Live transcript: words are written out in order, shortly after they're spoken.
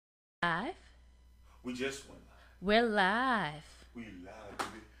Live. We just went live. We're live. We live,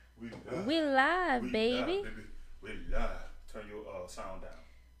 baby. We live. We live, baby. Live, baby. We live. Turn your sound down.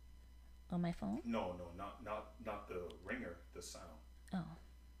 On my phone? No, not the ringer. The sound. Oh,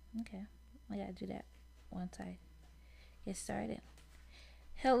 okay. I gotta do that once I get started.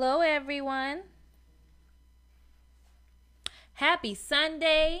 Hello, everyone. Happy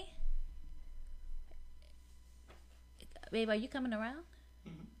Sunday. Babe, are you coming around?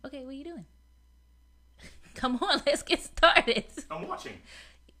 Mm-hmm. Okay, what are you doing? Come on, let's get started. I'm watching.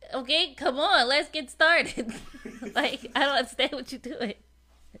 Okay, come on, let's get started. Like, I don't understand what you're doing.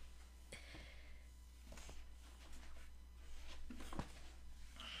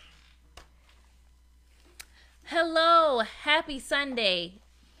 Hello, happy Sunday.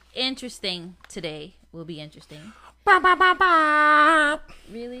 Interesting today. Will be interesting.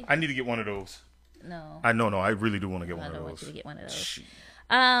 Really? I need to get one of those. No. I really do want to get one I of don't those. want you to get one of those. Shit.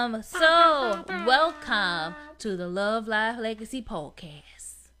 So welcome to the Love Life Legacy Podcast.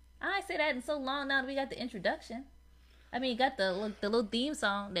 I ain't say that in so long now that we got the introduction. I mean, got the little theme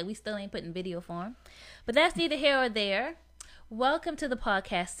song that we still ain't put in video form. But that's neither here or there. Welcome to the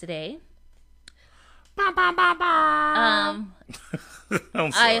podcast today. I'm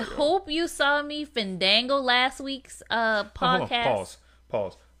sorry, I hope you saw me fandango last week's podcast. Hold on,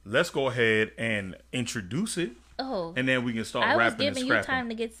 pause. Let's go ahead and introduce it. Oh. And then we can start I was rapping and giving scrapping. you time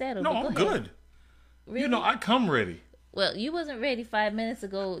to get settled. No, Go I'm ahead. good. Really? You know, I come ready. Well, you wasn't ready 5 minutes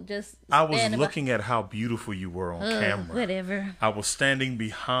ago. Just I was standing looking at how beautiful you were on camera. Whatever. I was standing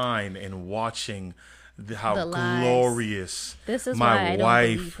behind and watching how The lies. glorious This is why I my don't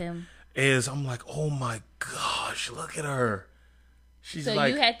believe wife him. is. I'm like, oh my gosh, look at her. She's So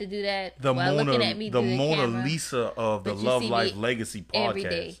like you had to do that the while Mona, looking at me the through the Mona camera Lisa of the But you Love see Life me Legacy podcast. every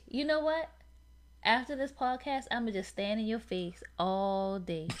day. You know what? After this podcast, I'm gonna just stand in your face all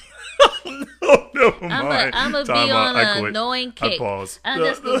day. No, never mind. I'm gonna Time be out. on I an quit. annoying I kick. pause. I'm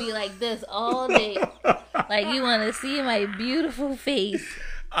just gonna be like this all day. Like you want to see my beautiful face.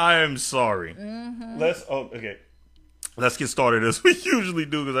 I am sorry. Mm-hmm. Okay. Let's get started as we usually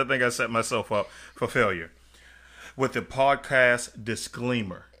do because I think I set myself up for failure with the podcast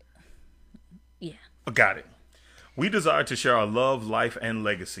disclaimer. Yeah. Got it. We desire to share our love, life, and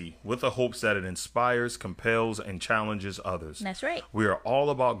legacy with the hopes that it inspires, compels, and challenges others. That's right. We are all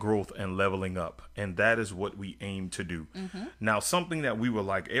about growth and leveling up, and that is what we aim to do. Mm-hmm. Now, something that we would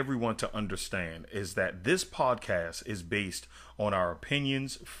like everyone to understand is that this podcast is based on our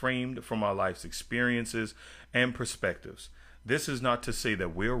opinions framed from our life's experiences and perspectives. This is not to say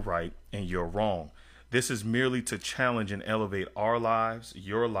that we're right and you're wrong. This is merely to challenge and elevate our lives,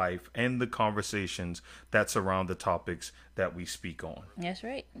 your life, and the conversations that surround the topics that we speak on. That's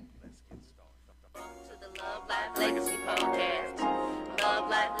right. To the Love Life Legacy Podcast. Love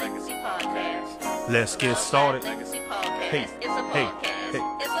Life Legacy Podcast. Let's get started. Legacy Podcast. Hey, It's a hey, podcast. hey.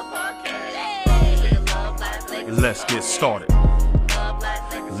 It's a podcast. Hey. Love Life Legacy Let's get started. Love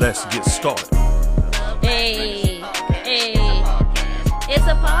Life Legacy Let's get started. Hey. Hey. It's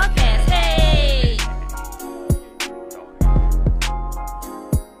a podcast. Hey.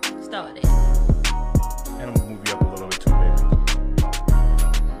 Started. And I'm gonna move you up a little bit too, baby.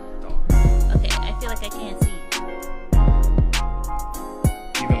 Okay, I feel like I can't see.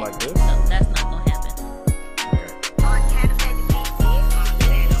 Even like this? No, that's not gonna happen.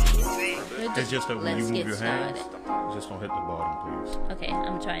 Okay. It's just that when you Let's move get your hands, started. just don't hit the bottom, please. Okay,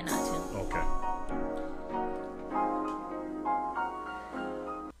 I'm trying not to. Okay.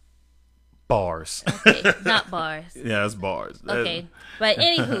 Bars. Okay, not bars. Yeah, it's bars. Okay, but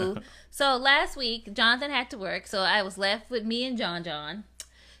anywho, so last week Jonathan had to work, so I was left with me and John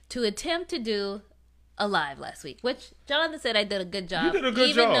to attempt to do a live last week, which Jonathan said I did a good job. You did a good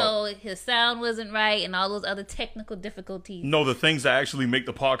even job. though his sound wasn't right and all those other technical difficulties. No, the things that actually make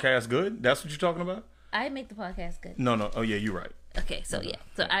the podcast good? That's what you're talking about? I make the podcast good. No. Oh, yeah, you're right. Okay, so yeah,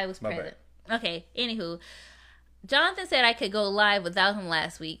 so I was My present. Okay, anywho, Jonathan said I could go live without him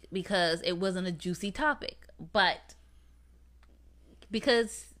last week because it wasn't a juicy topic, but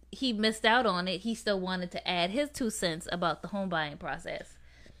because he missed out on it, he still wanted to add his 2 cents about the home buying process.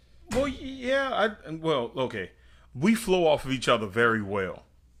 Well, yeah, okay. We flow off of each other very well.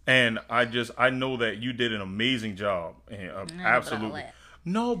 And I know that you did an amazing job. Absolutely.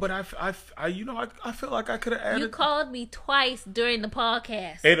 No, but I feel like I could have added. You called me twice during the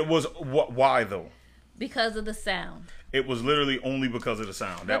podcast It was why though? because of the sound. It was literally only because of the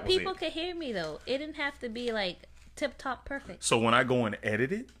sound. That But was people it. could hear me though. It didn't have to be like tip top perfect. So when I go and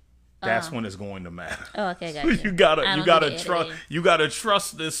edit it, That's when it's going to matter. Oh, okay, gotcha. you gotta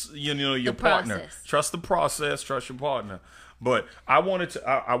trust this, your partner. Process. Trust the process, trust your partner. But I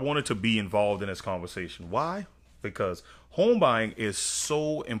wanted to be involved in this conversation. Why? Because home buying is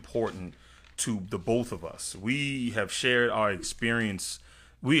so important to the both of us. We have shared our experience.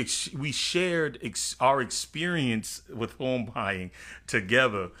 We shared our experience with home buying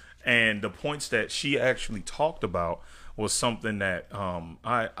together, and the points that she actually talked about was something that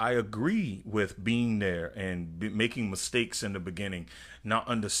I agree with, being there and making mistakes in the beginning, not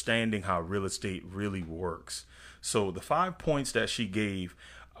understanding how real estate really works. So the 5 points that she gave,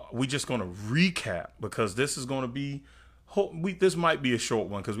 we're just going to recap, because this is going to be, this might be a short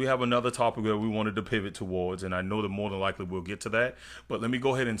one because we have another topic that we wanted to pivot towards, and I know that more than likely we'll get to that. But let me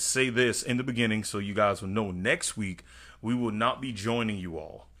go ahead and say this in the beginning so you guys will know next week we will not be joining you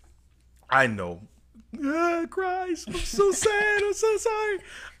all. I know. Christ, I'm so sad. I'm so sorry.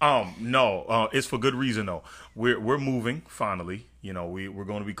 No, it's for good reason though. We're moving finally. We're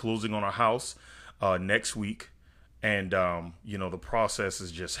going to be closing on our house next week, and the process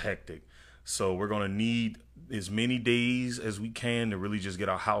is just hectic. So we're going to need as many days as we can to really just get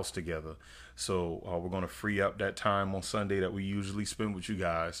our house together. So we're going to free up that time on Sunday that we usually spend with you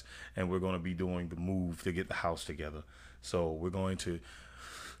guys, and we're going to be doing the move to get the house together. So we're going to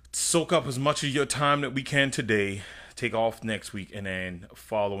soak up as much of your time that we can today, take off next week, and then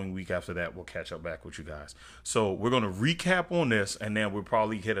following week after that, we'll catch up back with you guys. So we're going to recap on this, and then we'll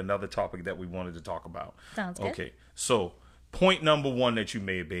probably hit another topic that we wanted to talk about. Sounds good. Okay, so point number 1 that you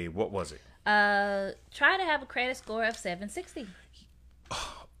made, babe, what was it? Try to have a credit score of 760.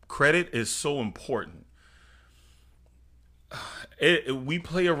 Credit is so important. We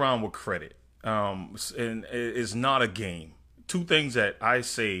play around with credit, and it's not a game. 2 things that I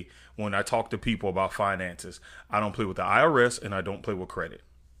say when I talk to people about finances: I don't play with the IRS, and I don't play with credit.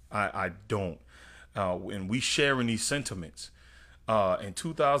 I don't. And we share in these sentiments. In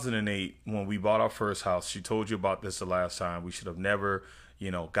 2008, when we bought our first house, she told you about this the last time. We should have never,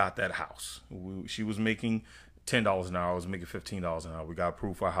 got that house. She was making $10 an hour. I was making $15 an hour. We got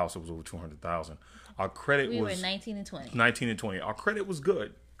approved for our house. It was over $200,000. Our credit was... We were 19 and 20. 19 and 20. Our credit was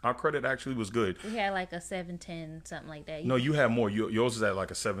good. Our credit actually was good. We had like a 710, something like that. No, you had more. Yours is at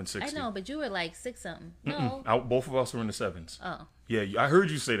like a 760. I know, but you were like 6 something. No. No. Both of us were in the 7s. Oh. Yeah, I heard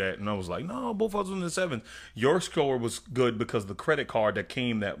you say that, and I was like, no, both of us were in the 7s. Your score was good because the credit card that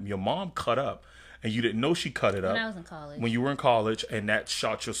came that your mom cut up, and you didn't know she cut it up. When I was in college. When you were in college, and that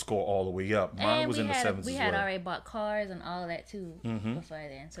shot your score all the way up. Mine was in the 7s as well. We had already bought cars and all of that too before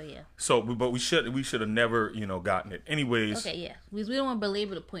then, so yeah. So, but we should have never, gotten it. Anyways. Okay, yeah. We don't want to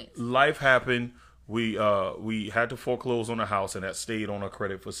belabor the points. Life happened. We had to foreclose on a house, and that stayed on our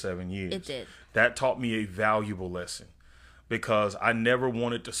credit for 7 years. It did. That taught me a valuable lesson, because I never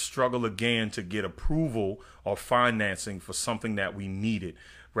wanted to struggle again to get approval or financing for something that we needed.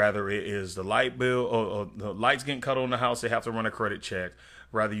 Rather, it is the light bill or the lights getting cut on the house, they have to run a credit check.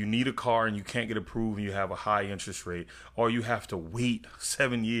 Rather, you need a car and you can't get approved and you have a high interest rate, or you have to wait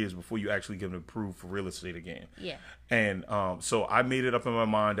 7 years before you actually get approved for real estate again. Yeah. And so I made it up in my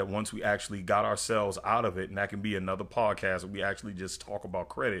mind that once we actually got ourselves out of it, and that can be another podcast where we actually just talk about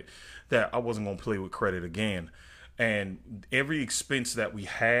credit, that I wasn't going to play with credit again. And every expense that we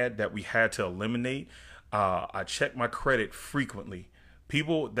had to eliminate, I checked my credit frequently.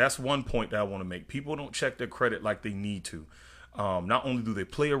 People, that's one point that I want to make. People don't check their credit like they need to. Not only do they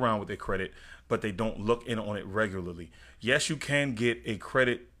play around with their credit, but they don't look in on it regularly. Yes, you can get a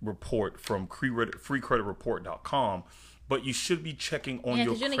credit report from freecreditreport.com, but you should be checking on your credit. Yeah,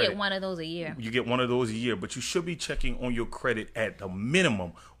 because you're going to get one of those a year. You get one of those a year, but you should be checking on your credit at the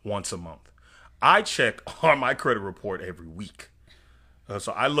minimum once a month. I check on my credit report every week.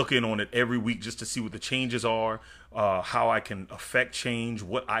 So I look in on it every week just to see what the changes are, how I can affect change,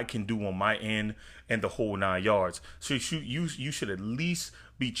 what I can do on my end, and the whole 9 yards. So you should at least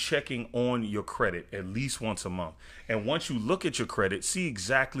be checking on your credit at least once a month. And once you look at your credit, see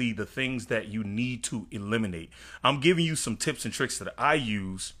exactly the things that you need to eliminate. I'm giving you some tips and tricks that I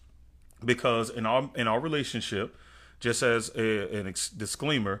use because in our relationship, just as a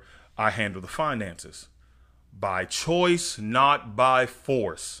disclaimer, I handle the finances. By choice, not by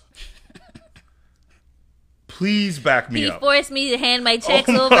force. Please back me up. He forced me to hand my checks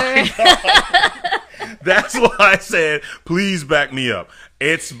over. That's why I said, please back me up.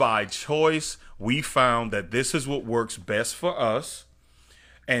 It's by choice. We found that this is what works best for us.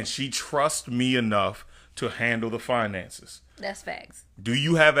 And she trusts me enough to handle the finances. That's facts. Do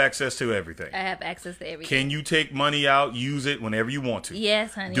you have access to everything? I have access to everything. Can you take money out, use it whenever you want to?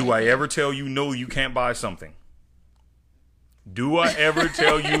 Yes, honey. Do I ever tell you, no, you can't buy something? Do I ever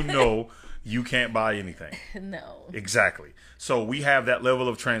tell you no, you can't buy anything? No. Exactly. So we have that level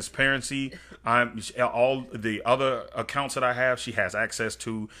of transparency. All the other accounts that I have, she has access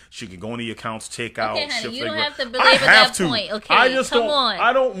to. She can go in the accounts, take out. Okay, honey, you don't figure. have to belabor that point. Okay, I just come don't. on.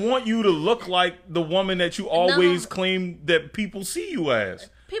 I don't want you to look like the woman that you always claim that people see you as.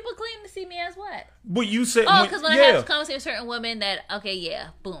 People claim to see me as what? But you said, oh, because when I have conversations with certain women that, okay, yeah,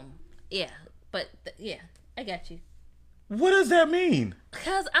 boom, yeah, but yeah, I got you. What does that mean?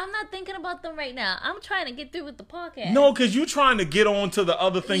 Because I'm not thinking about them right now. I'm trying to get through with the podcast. No, because you're trying to get on to the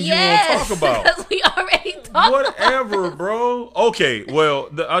other thing you want to talk about. Because we already talked. Whatever, bro. Okay, well,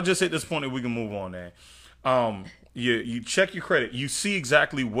 I'll just hit this point and we can move on there. You check your credit. You see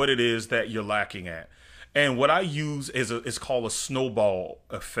exactly what it is that you're lacking at. And what I use is called a snowball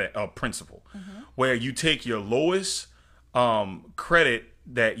effect principle, where you take your lowest credit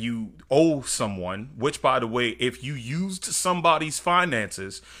that you owe someone, which, by the way, if you used somebody's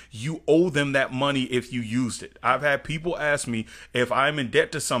finances, you owe them that money if you used it. I've had people ask me, if I'm in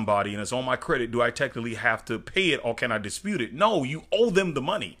debt to somebody and it's on my credit, do I technically have to pay it or can I dispute it? No, you owe them the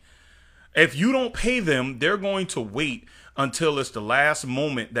money. If you don't pay them, they're going to wait until it's the last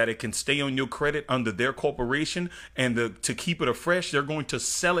moment that it can stay on your credit under their corporation, and to keep it afresh, they're going to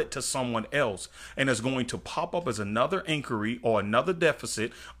sell it to someone else, and it's going to pop up as another inquiry or another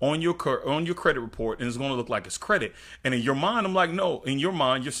deficit on your credit report, and it's going to look like it's credit. And in your mind, I'm like, no. In your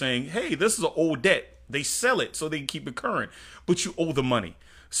mind, you're saying, hey, this is an old debt. They sell it so they can keep it current, but you owe the money.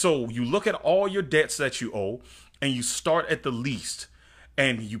 So you look at all your debts that you owe, and you start at the least.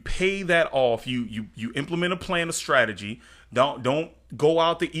 And you pay that off. You implement a plan, a strategy. Don't go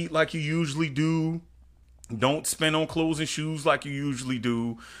out to eat like you usually do. Don't spend on clothes and shoes like you usually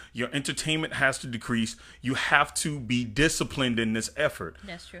do. Your entertainment has to decrease. You have to be disciplined in this effort.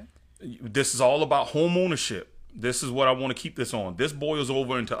 That's true. This is all about home ownership. This is what I want to keep this on. This boils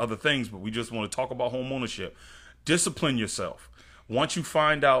over into other things, but we just want to talk about home ownership. Discipline yourself. Once you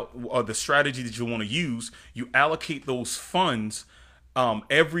find out the strategy that you want to use, you allocate those funds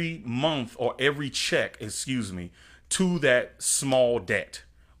every month or every check, to that small debt.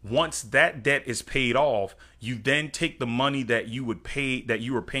 Once that debt is paid off, you then take the money that you were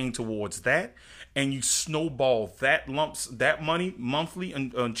paying towards that, and you snowball that money monthly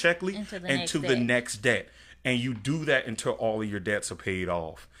and checkly into the next debt. And you do that until all of your debts are paid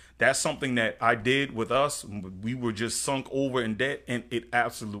off. That's something that I did with us. We were just sunk over in debt, and it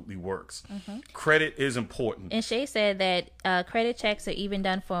absolutely works. Credit is important. And Shay said that credit checks are even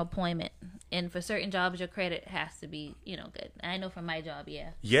done for employment. And for certain jobs, your credit has to be, good. I know for my job,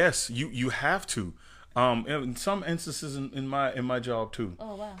 yeah. Yes, you have to. In some instances in my job too.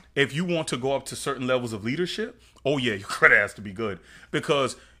 Oh, wow. If you want to go up to certain levels of leadership, oh yeah, your credit has to be good,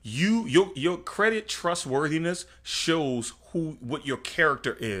 because your credit trustworthiness shows what your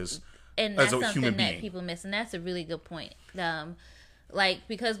character is, and that's something that people miss, and that's a really good point.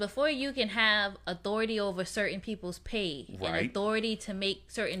 Because before you can have authority over certain people's pay, right, and authority to make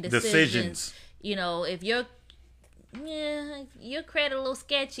certain decisions. If your credit a little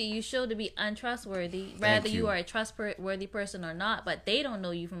sketchy, you show to be untrustworthy. Rather you are a trustworthy person or not, but they don't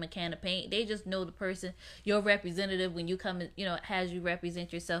know you from a can of paint. They just know the person, your representative, when you come, has you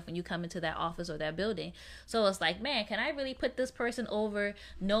represent yourself when you come into that office or that building. So it's like, man, can I really put this person over,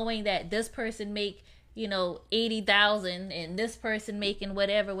 knowing that this person make 80,000 and this person making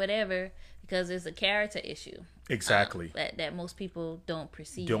whatever, because it's a character issue. Exactly. That most people don't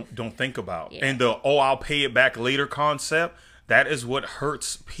perceive. Don't think about. Yeah. And I'll pay it back later concept, that is what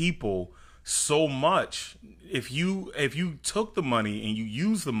hurts people so much. If you took the money and you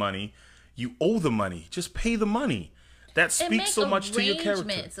use the money, you owe the money. Just pay the money. That speaks so much to your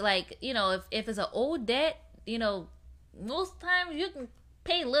character. Like, if it's an old debt, most times you can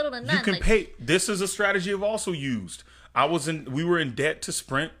pay little to none. You can pay. This is a strategy I've also used. We were in debt to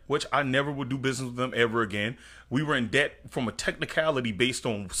Sprint, which I never would do business with them ever again. We were in debt from a technicality based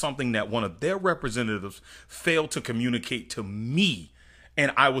on something that one of their representatives failed to communicate to me,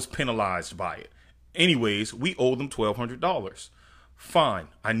 and I was penalized by it. Anyways, we owed them $1,200. Fine.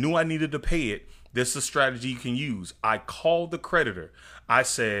 I knew I needed to pay it. This is a strategy you can use. I called the creditor. I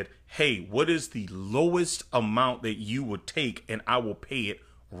said, hey, what is the lowest amount that you would take, and I will pay it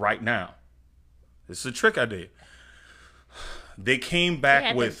right now. This is a trick I did. They came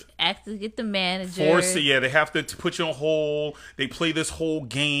back with to get the manager. They have to put you on hold. They play this whole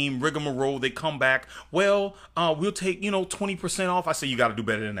game, rigmarole. They come back. Well, we'll take 20% off. I say you got to do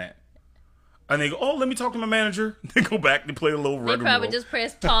better than that. And they go, oh, let me talk to my manager. They go back and play a little They rock and probably roll. just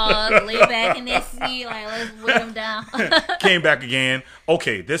press pause, lay back in their seat, like, let's put them down. Came back again.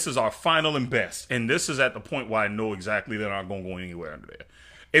 Okay, this is our final and best. And this is at the point where I know exactly they're not going to go anywhere under there.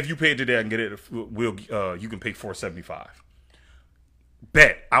 If you pay it today, I can get it. You can pay $475.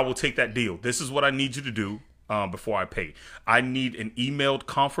 Bet. I will take that deal. This is what I need you to do before I pay. I need an emailed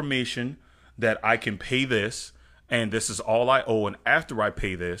confirmation that I can pay this, and this is all I owe. And after I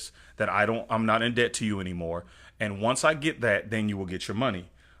pay this, that I'm not in debt to you anymore. And once I get that, then you will get your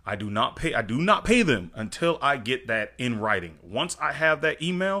money. I do not pay them until I get that in writing. Once I have that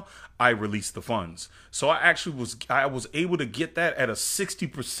email, I release the funds. So I was able to get that at a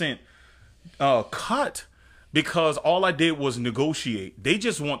 60% cut, because all I did was negotiate. They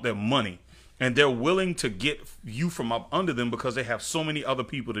just want their money, and they're willing to get you from up under them because they have so many other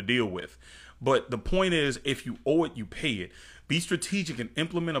people to deal with. But the point is, if you owe it, you pay it. Be strategic and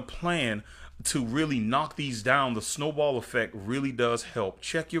implement a plan to really knock these down. The snowball effect really does help.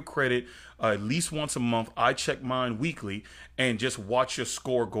 Check your credit at least once a month. I check mine weekly, and just watch your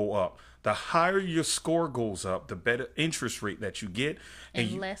score go up. The higher your score goes up, the better interest rate that you get,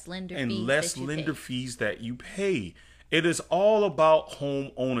 and less lender fees that you pay. It is all about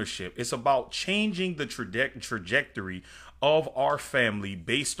home ownership. It's about changing the trajectory of our family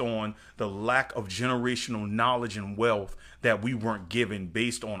based on the lack of generational knowledge and wealth that we weren't given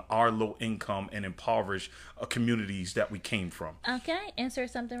based on our low income and impoverished communities that we came from. Okay, insert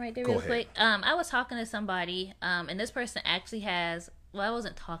something right there Go real ahead. quick. I was talking to somebody, and this person actually has, well, I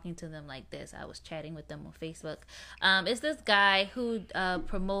wasn't talking to them like this. I was chatting with them on Facebook. It's this guy who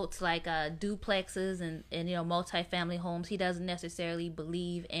promotes like duplexes and multifamily homes. He doesn't necessarily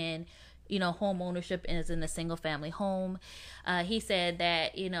believe in home ownership as in a single family home. He said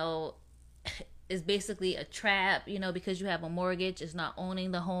that is basically a trap, because you have a mortgage, it's not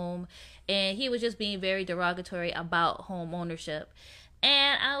owning the home. And he was just being very derogatory about home ownership.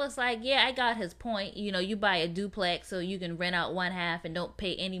 And I was like, yeah, I got his point. You buy a duplex so you can rent out one half and don't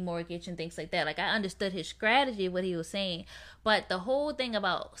pay any mortgage and things like that. Like, I understood his strategy, what he was saying. But the whole thing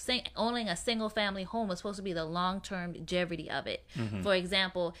about owning a single family home is supposed to be the long-term longevity of it. Mm-hmm. For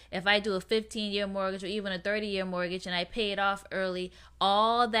example, if I do a 15-year mortgage or even a 30-year mortgage and I pay it off early,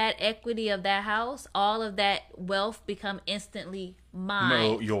 all that equity of that house, all of that wealth become instantly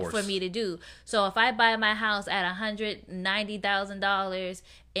mine for me to do. So if I buy my house at $190,000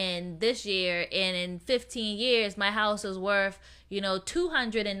 in this year, and in 15 years my house is worth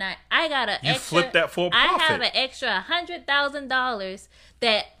 $209, I got flip that for a profit. I have an extra $100,000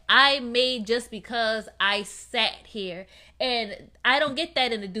 that I made just because I sat here. And I don't get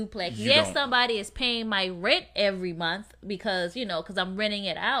that in a duplex. Yes, somebody is paying my rent every month because I'm renting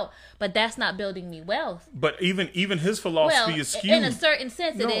it out, but that's not building me wealth. But even his philosophy is skewed. In a certain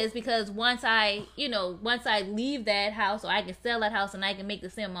sense it is, because once I leave that house, or I can sell that house and I can make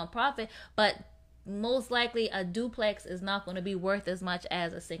the same amount profit, but most likely a duplex is not going to be worth as much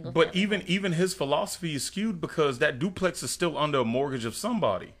as a single family. But even his philosophy is skewed because that duplex is still under a mortgage of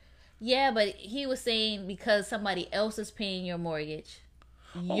somebody. Yeah, but he was saying because somebody else is paying your mortgage,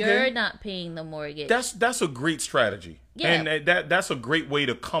 you're not paying the mortgage. That's a great strategy. Yeah. And that's a great way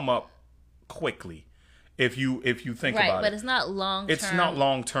to come up quickly if you think about it. Right, but it's not long term. It's not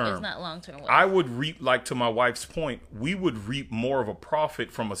long term. It's not long term. I would reap, like to my wife's point, we would reap more of a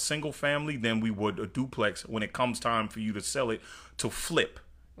profit from a single family than we would a duplex when it comes time for you to sell it to flip.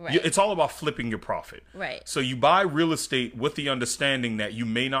 Right. It's all about flipping your profit. Right. So you buy real estate with the understanding that you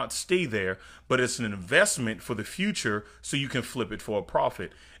may not stay there, but it's an investment for the future so you can flip it for a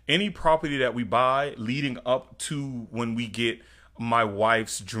profit. Any property that we buy leading up to when we get my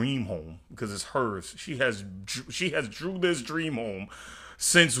wife's dream home, because it's hers. She has drew this dream home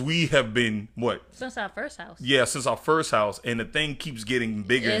since we have been since our first house. Yeah, since our first house, and the thing keeps getting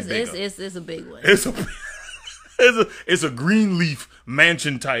bigger and bigger. It's a big one. It's a Greenleaf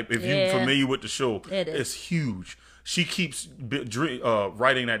mansion type. If you're familiar with the show, it's huge. She keeps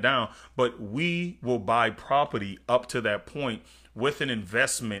writing that down, but we will buy property up to that point with an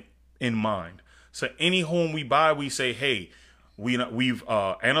investment in mind. So any home we buy, we say, hey, we've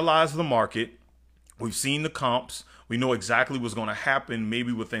analyzed the market, we've seen the comps. We know exactly what's going to happen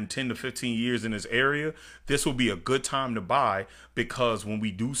maybe within 10 to 15 years in this area. This will be a good time to buy, because when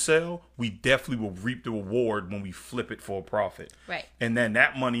we do sell, we definitely will reap the reward when we flip it for a profit. Right. And then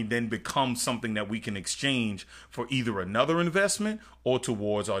that money then becomes something that we can exchange for either another investment or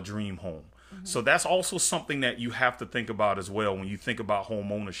towards our dream home. Mm-hmm. So that's also something that you have to think about as well when you think about home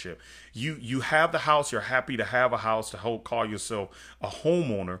ownership. You have the house, you're happy to have a house, to call yourself a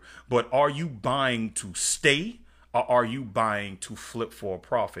homeowner, but are you buying to stay? or are you buying to flip for a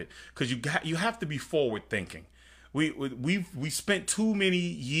profit? Because you have to be forward thinking. We spent too many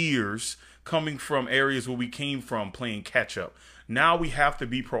years coming from areas where we came from playing catch up. Now we have to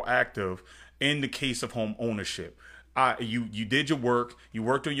be proactive in the case of home ownership. You did your work, you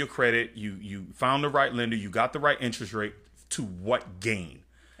worked on your credit, you found the right lender, you got the right interest rate. To what gain?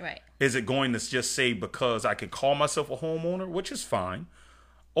 Right. Is it going to just say because I can call myself a homeowner, which is fine,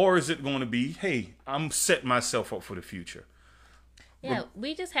 or is it going to be, hey, I'm setting myself up for the future? Yeah,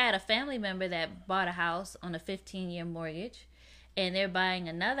 we just had a family member that bought a house on a 15-year mortgage, and they're buying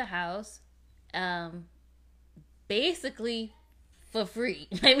another house, basically for free.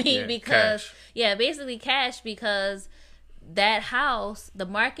 I mean, because basically cash, because that house, the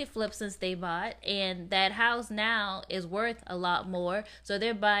market flipped since they bought, and that house now is worth a lot more. So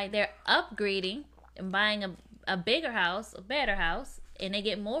they're upgrading and buying a bigger house, a better house, and they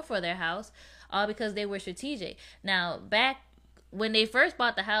get more for their house, all because they were strategic. Now, back when they first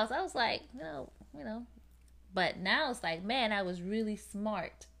bought the house, I was like, but now it's like, man, I was really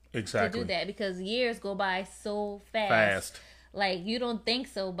smart to do that, because years go by so fast. Like, you don't think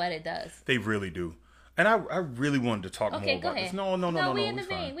so, but it does. They really do. And I really wanted to talk more about this. No. We in the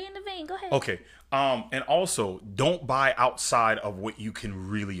vein. Go ahead. Okay. And also, don't buy outside of what you can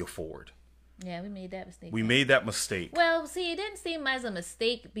really afford. Yeah, we made that mistake. We made that mistake. Well, see, it didn't seem as a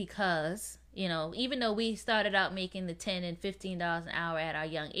mistake because, even though we started out making the $10 and $15 an hour at our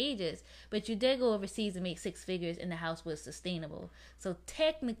young ages, but you did go overseas and make six figures, and the house was sustainable. So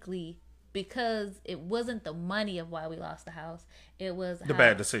technically, because it wasn't the money of why we lost the house, it was the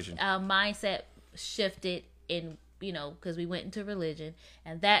bad decision. Our mindset shifted in, because we went into religion,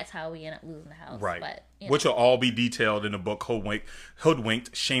 and that's how we ended up losing the house. Right. But, which will all be detailed in the book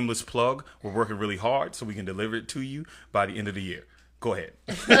Hoodwinked, shameless plug. We're working really hard so we can deliver it to you by the end of the year. Go ahead.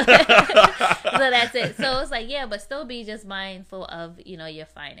 So that's it. So it's like, but still be just mindful of, your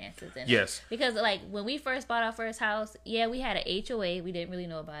finances. Yes. Because like when we first bought our first house, we had an HOA. We didn't really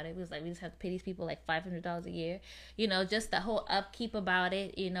know about it. It was like, we just have to pay these people like $500 a year. Just the whole upkeep about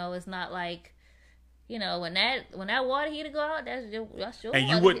it, it's not like, when that water heater go out, that's your and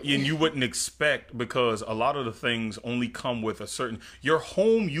you wouldn't expect, because a lot of the things only come with a certain. Your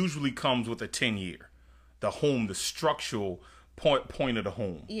home usually comes with a 10-year. The structural point of the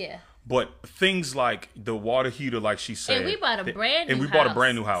home. Yeah. But things like the water heater, like she said, and we bought a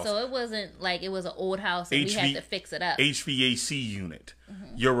brand new house. So it wasn't like it was an old house and we had to fix it up. HVAC unit,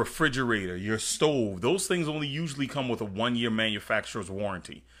 your refrigerator, your stove, those things only usually come with a 1-year manufacturer's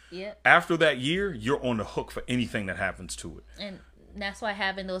warranty. Yep. After that year, you're on the hook for anything that happens to it. And that's why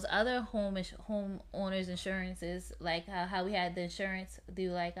having those other homeowners insurances, like how we had the insurance through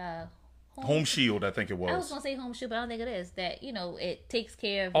like Home Shield, I think it was. I was gonna say Home Shield, but I don't think it is. That it takes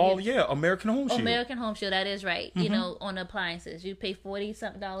care of. American Home Shield. American Home Shield, that is right. On appliances, you pay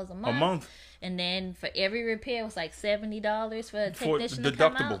 $40-something a month. And then for every repair, it was like $70 for a technician to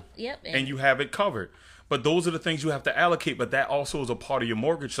come out. Yep. And you have it covered. But those are the things you have to allocate. But that also is a part of your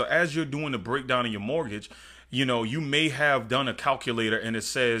mortgage. So as you're doing the breakdown of your mortgage, you may have done a calculator and it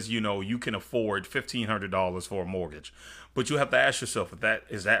says, you can afford $1,500 for a mortgage. But you have to ask yourself,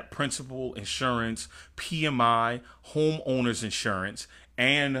 is that principal, insurance, PMI, homeowners insurance,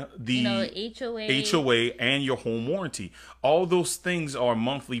 and the HOA and your home warranty. All those things are a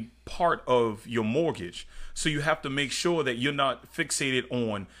monthly part of your mortgage. So you have to make sure that you're not fixated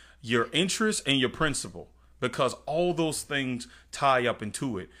on your interest and your principal, because all those things tie up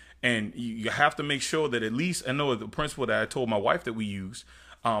into it. And you have to make sure that at least, I know the principle that I told my wife that we use,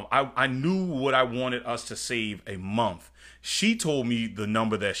 I knew what I wanted us to save a month. She told me the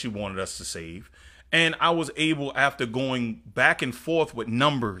number that she wanted us to save. And I was able, after going back and forth with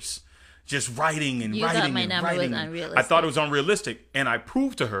numbers, just writing and writing and writing. I thought it was unrealistic. And I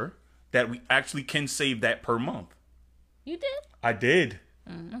proved to her that we actually can save that per month. You did? I did.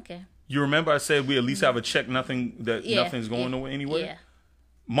 Okay. You remember I said we at least have a check, nothing's going anywhere? Yeah.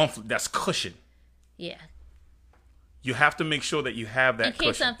 Monthly, that's cushion. Yeah. You have to make sure that you have that cushion. In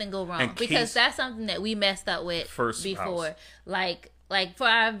case something go wrong. Because that's something that we messed up with before. House. Like for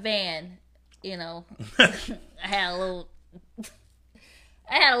our van, I had a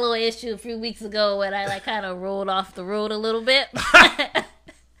little issue a few weeks ago when I kind of rolled off the road a little bit.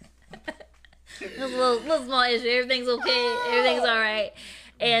 It was a little small issue. Everything's okay. Everything's all right.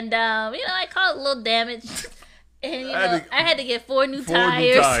 And I caused a little damage. And I had to get 4 new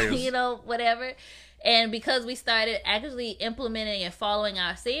tires. Whatever. And because we started actually implementing and following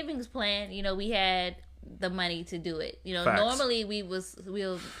our savings plan, we had the money to do it. Normally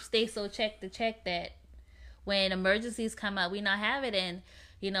we'll stay so check to check that when emergencies come up, we not have it. And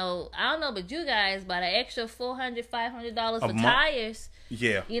I don't know, but you guys buy an extra $400, $500 for month. tires.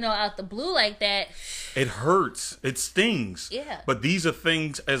 Yeah. Out the blue like that. It hurts. It stings. Yeah. But these are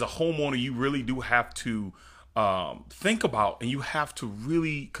things as a homeowner you really do have to think about, and you have to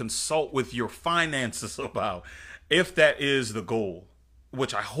really consult with your finances about if that is the goal,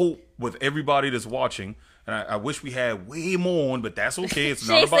 which I hope with everybody that's watching. And I wish we had way more on, but that's okay. It's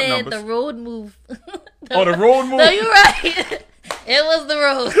not about numbers. The road move. The road move. No, you're right. It was the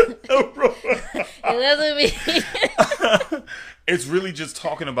road. It wasn't me. It's really just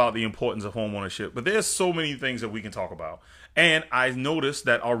talking about the importance of homeownership. But there's so many things that we can talk about. And I noticed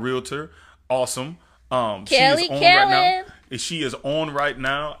that our realtor, awesome, Kelly, she is on right now. She is on right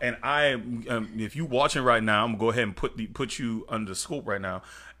now, and if you watching right now, I'm gonna go ahead and put you under scope right now.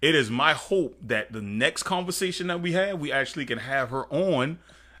 It is my hope that the next conversation that we have, we actually can have her on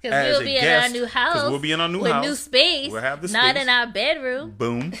as a guest. We'll be in our new house. We'll be in our new house. With new space. We'll have the space. Not in our bedroom.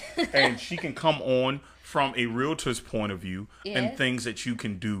 Boom. And she can come on from a realtor's point of view and things that you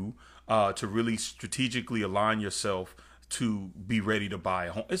can do to really strategically align yourself to be ready to buy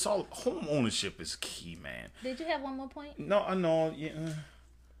a home. It's all home ownership is key, man. Did you have one more point? No, I know. Yeah.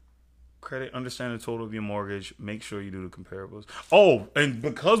 Credit, understand the total of your mortgage. Make sure you do the comparables. Oh, and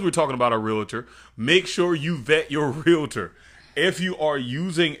because we're talking about a realtor, make sure you vet your realtor. If you are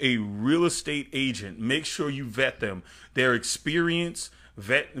using a real estate agent, make sure you vet them. Their experience,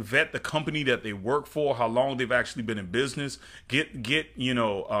 vet the company that they work for, how long they've actually been in business. Get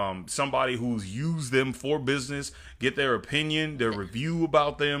somebody who's used them for business. Get their opinion, their review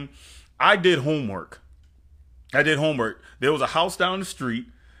about them. I did homework. There was a house down the street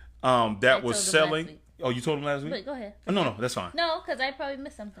that was selling. Oh, you told him last week? Wait, go ahead. No, that's fine. No, because I probably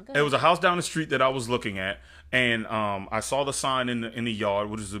missed something. It was a house down the street that I was looking at, and I saw the sign in the yard,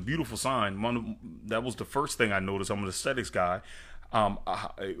 which is a beautiful sign. That was the first thing I noticed. I'm an aesthetics guy.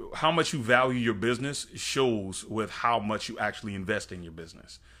 How much you value your business shows with how much you actually invest in your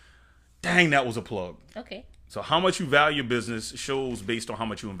business. Dang, that was a plug. Okay. So how much you value your business shows based on how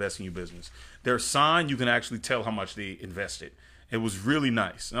much you invest in your business. Their sign, you can actually tell how much they invested. It was really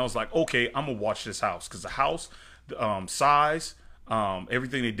nice. And I was like, okay, I'm going to watch this house. Because the house, size,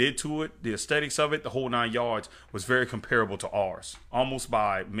 everything they did to it, the aesthetics of it, the whole 9 yards was very comparable to ours. Almost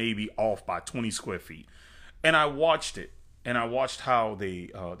by maybe off by 20 square feet. And I watched it. And I watched how they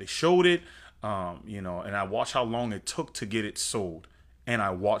showed it, and I watched how long it took to get it sold. And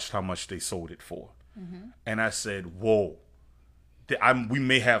I watched how much they sold it for. Mm-hmm. And I said, whoa, we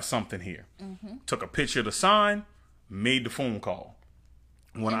may have something here. Mm-hmm. Took a picture of the sign. Made the phone call.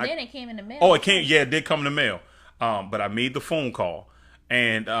 Then it came in the mail. Oh, it came. Yeah, it did come in the mail. But I made the phone call,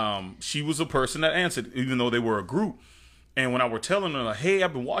 and she was the person that answered, even though they were a group. And when I were telling her, like, hey,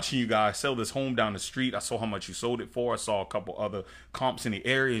 I've been watching you guys sell this home down the street. I saw how much you sold it for. I saw a couple other comps in the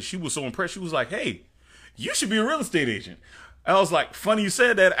area, and she was so impressed. She was like, hey, you should be a real estate agent. I was like, funny you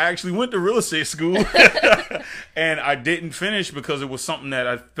said that. I actually went to real estate school and I didn't finish because it was something that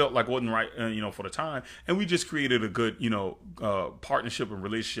I felt like wasn't right, for the time. And we just created a good, partnership and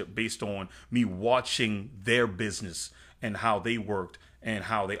relationship based on me watching their business and how they worked and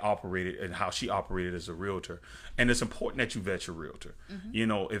how they operated and how she operated as a realtor. And it's important that you vet your realtor.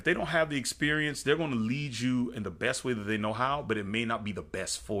 Mm-hmm. If they don't have the experience, they're going to lead you in the best way that they know how, but it may not be the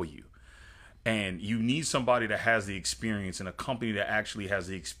best for you. And you need somebody that has the experience and a company that actually has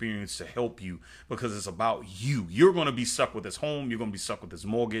the experience to help you, because it's about you. You're going to be stuck with this home. You're going to be stuck with this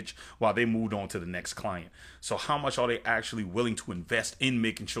mortgage while they moved on to the next client. So how much are they actually willing to invest in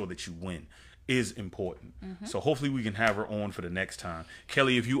making sure that you win is important. Mm-hmm. So hopefully we can have her on for the next time.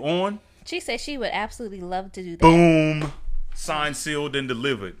 Kelly, if you on? She said she would absolutely love to do that. Boom. Signed, sealed, and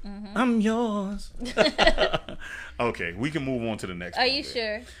delivered. Mm-hmm. I'm yours. Okay, we can move on to the next one. Are you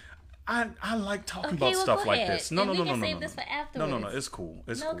sure? I like talking about stuff like this. No. Save this for afterwards. No. It's cool.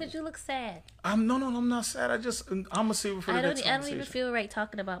 No, because you look sad. I'm not sad. I'm gonna save it for the next conversation. I don't even feel right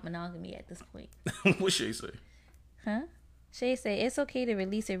talking about monogamy at this point. What Shay say? Huh? Shay say it's okay to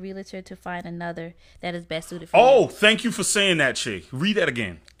release a realtor to find another that is best suited for you. Oh, thank you for saying that, Shay. Read that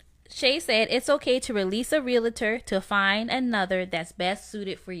again. Shay said it's okay to release a realtor to find another that's best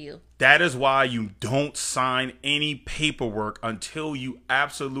suited for you. That is why you don't sign any paperwork until you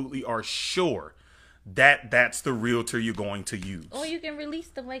absolutely are sure that that's the realtor you're going to use. Or you can release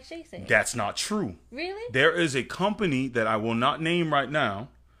them like Shay said. That's not true. Really? There is a company that I will not name right now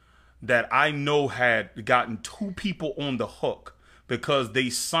that I know had gotten 2 people on the hook because they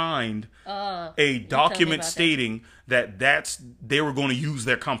signed a document stating that they were going to use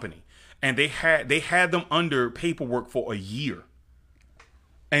their company, and they had them under paperwork for a year,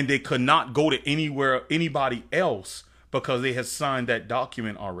 and they could not go to anybody else because they had signed that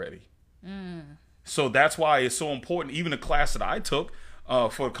document already. So that's why it's so important. Even the class that I took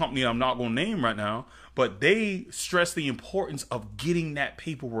for a company I'm not going to name right now, but they stress the importance of getting that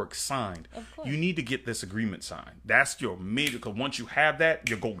paperwork signed. Of course. You need to get this agreement signed. That's your major, because once you have that,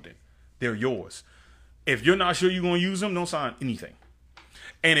 you're golden. They're yours. If you're not sure you're going to use them, don't sign anything.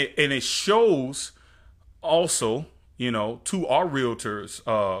 And it shows also, to our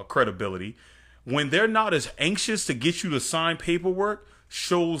realtors' credibility, when they're not as anxious to get you to sign paperwork,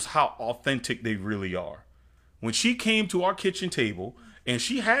 shows how authentic they really are. When she came to our kitchen table and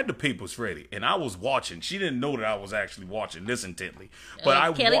she had the papers ready, and I was watching. She didn't know that I was actually watching this intently, but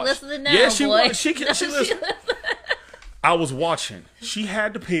I Kelly watched. listening now, Yeah, she boy. was. She listened. I was watching. She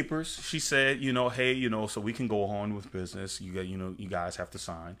had the papers. She said, hey, so we can go on with business. You got, you guys have to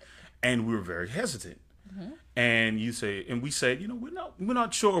sign, and we were very hesitant. And we said, we're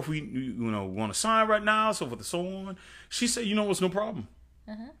not sure if we, want to sign right now. So forth and so on. She said, it's no problem.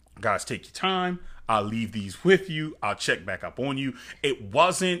 Guys, take your time. I'll leave these with you. I'll check back up on you. It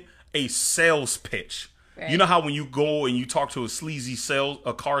wasn't a sales pitch. Right. You know how when you go and you talk to a sleazy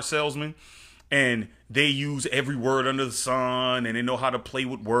car salesman, and they use every word under the sun, and they know how to play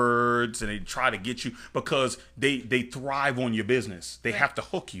with words, and they try to get you because they thrive on your business. They have to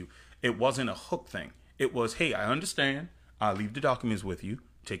hook you. It wasn't a hook thing. It was, hey, I understand. I'll leave the documents with you.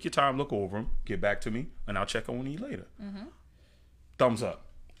 Take your time, look over them, get back to me, and I'll check on you later. Thumbs up.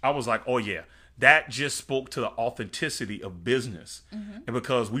 I was like, oh, yeah. That just spoke to the authenticity of business. And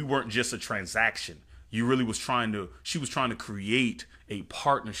because we weren't just a transaction. She was trying to create a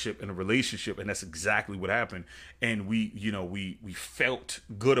partnership and a relationship, and that's exactly what happened. And we felt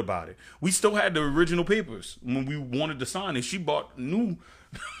good about it. We still had the original papers when we wanted to sign it. She bought new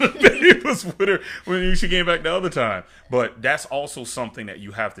papers with her when she came back the other time. But that's also something that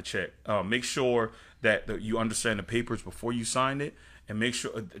you have to check. Make sure that you understand the papers before you sign it, and make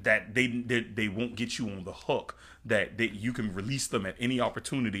sure that they won't get you on the hook. That you can release them at any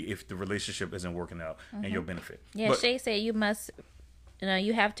opportunity if the relationship isn't working out and your benefit. Yeah, but Shay said you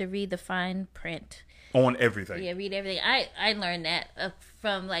have to read the fine print on everything. Yeah, read everything. I learned that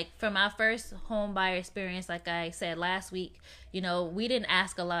from my first home buyer experience. Like I said last week, we didn't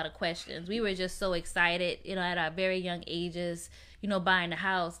ask a lot of questions. We were just so excited, at our very young ages, buying a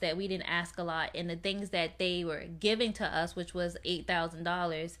house, that we didn't ask a lot. And the things that they were giving to us, which was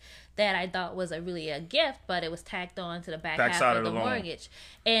 $8,000, that I thought was really a gift, but it was tacked on to the back half of the mortgage.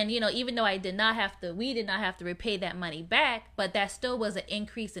 And, even though we did not have to repay that money back, but that still was an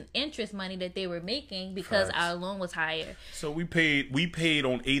increase in interest money that they were making because our loan was higher. So we paid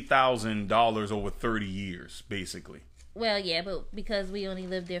on $8,000 over 30 years, basically. Well, yeah, but because we only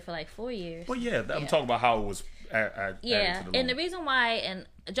lived there for like 4 years. Well, yeah, I'm talking about how it was. And the reason why, and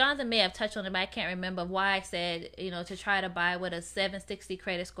Jonathan may have touched on it, but I can't remember why I said, to try to buy with a 760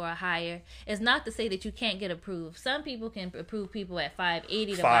 credit score or higher is not to say that you can't get approved. Some people can approve people at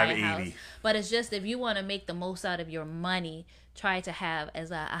 580 to buy a house, but it's just if you want to make the most out of your money, try to have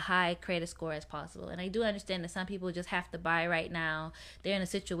as a high credit score as possible. And I do understand that some people just have to buy right now. They're in a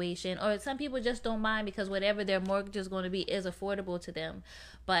situation, or some people just don't mind because whatever their mortgage is going to be is affordable to them.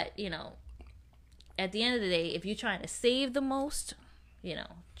 But, at the end of the day, if you're trying to save the most,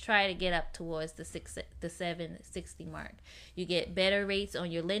 try to get up towards the 760 mark. You get better rates on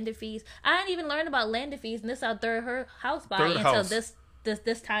your lender fees. I didn't even learn about lender fees, and this is our third house buy until this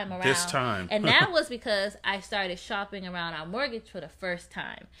time around. And that was because I started shopping around our mortgage for the first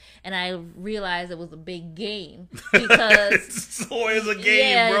time, and I realized it was a big game because it's always a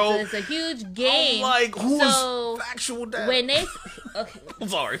game, bro. It's a huge game. I'm like, who's factual data? When they I'm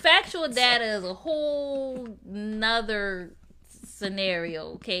sorry. Factual data is a whole nother scenario.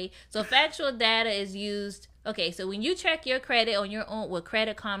 Okay, so factual data is used. Okay, so when you check your credit on your own with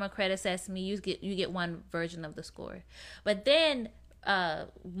Credit Karma, Credit Sesame, you get one version of the score, but then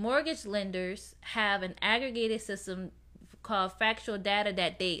mortgage lenders have an aggregated system called factual data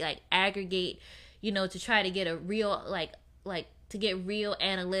that they aggregate, to try to get a real to get real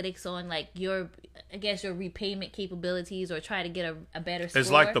analytics on your repayment capabilities, or try to get a better score. It's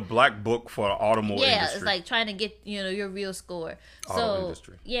like the black book for the automotive industry. It's like trying to get your real score.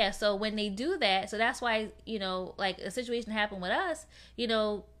 Industry. Yeah, so when they do that, so that's why a situation happened with us.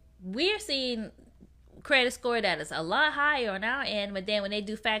 We're seeing credit score that is a lot higher on our end, but then when they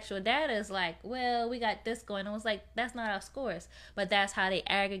do factual data, it's like, well, we got this going on. It's like, that's not our scores, but that's how they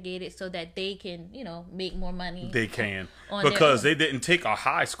aggregate it so that they can make more money. They can because they didn't take our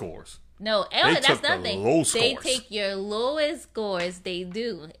high scores. No, that's nothing. They take your lowest scores. They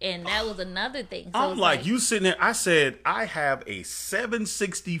do, and that was another thing. So I'm like, you sitting there. I said I have a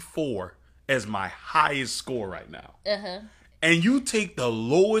 764 as my highest score right now. Uh-huh. And you take the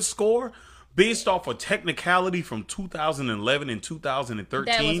lowest score based off of technicality from 2011 and 2013.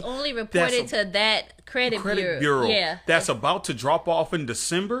 That was only reported to that credit bureau. Yeah. That's about to drop off in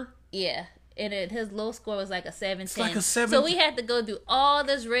December. Yeah. And his low score was like a 710. It's like a 7. So we had to go through all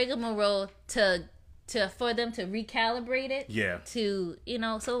this rigmarole for them to recalibrate it. Yeah. To,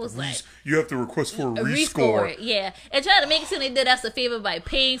 so it was like... You have to request for a rescore. Yeah. And try to make it seem they did us a favor by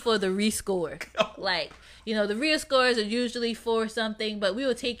paying for the rescore. Like, the real scores are usually for something, but we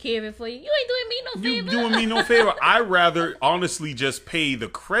will take care of it for you. You ain't doing me no favor. You doing me no favor. I rather honestly just pay the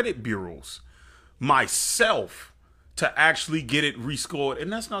credit bureaus myself to actually get it rescored. And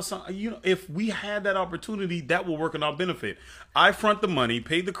that's not something, if we had that opportunity, that will work in our benefit. I front the money,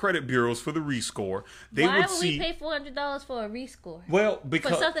 pay the credit bureaus for the rescore. Why would we pay $400 for a rescore? Well,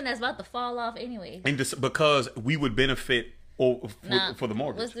 because... For something that's about to fall off anyway. And because we would benefit for the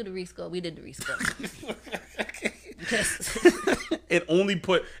mortgage. Let's do the rescore. We did the rescore. It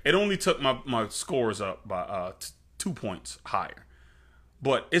only took my scores up by 2 points higher.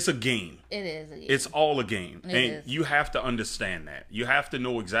 But it's a game. It is a game. It's all a game. And you have to understand that. You have to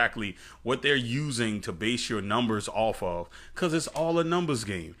know exactly what they're using to base your numbers off of, because it's all a numbers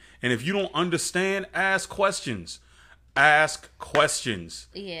game. And if you don't understand, ask questions. Ask questions.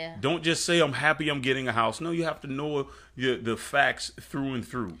 Yeah. Don't just say, I'm happy I'm getting a house. No, you have to know the facts through and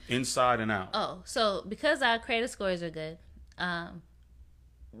through, inside and out. Oh, so because our credit scores are good,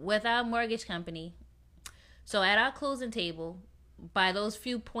 with our mortgage company, so at our closing table, by those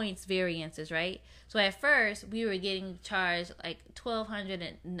few points variances, right? So at first we were getting charged like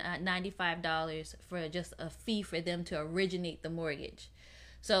 $1,295 for just a fee for them to originate the mortgage.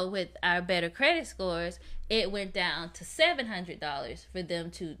 So with our better credit scores, it went down to $700 for them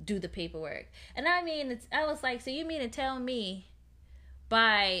to do the paperwork. And I was like, so you mean to tell me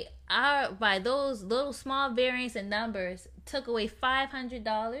by those little small variance in numbers took away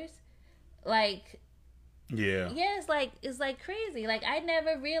 $500? Like, yeah, it's like crazy. Like, I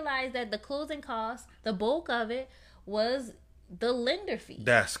never realized that the closing costs, the bulk of it, was the lender fee.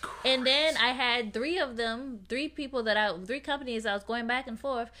 That's crazy. And then I had three companies I was going back and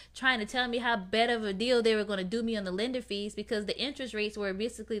forth trying to tell me how better of a deal they were going to do me on the lender fees, because the interest rates were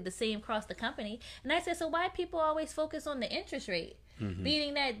basically the same across the company. And I said, so why people always focus on the interest rate? Mm-hmm.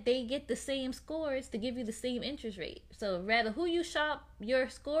 Meaning that they get the same scores to give you the same interest rate. So rather who you shop your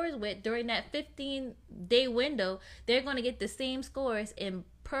scores with during that 15-day window, they're going to get the same scores, and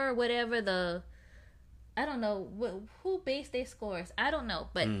per whatever I don't know who based their scores. I don't know,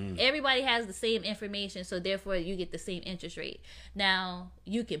 but everybody has the same information, so therefore you get the same interest rate. Now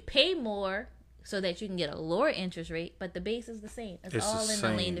you can pay more so that you can get a lower interest rate, but the base is the same. It's all in the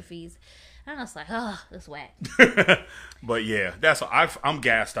lender fees. And I was like, oh, that's whack. But yeah, I'm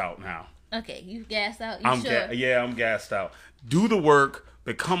gassed out now. Okay, you gassed out? You sure? Yeah, I'm gassed out. Do the work,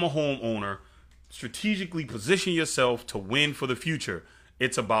 become a homeowner, strategically position yourself to win for the future.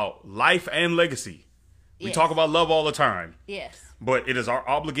 It's about life and legacy. We talk about love all the time. Yes. But it is our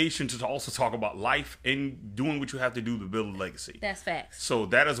obligation to also talk about life and doing what you have to do to build a legacy. That's facts. So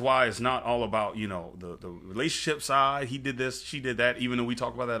that is why it's not all about, the relationship side. He did this, she did that, even though we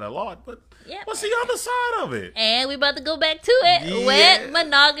talk about that a lot. But what's the other side of it? And we about to go back to it with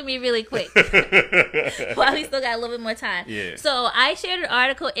monogamy really quick. While we still got a little bit more time. Yeah. So I shared an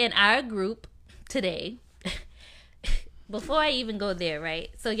article in our group today. Before I even go there, right?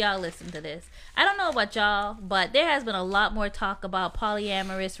 So y'all listen to this. I don't know about y'all, but there has been a lot more talk about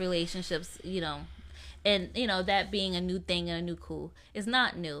polyamorous relationships, and, that being a new thing and a new cool. It's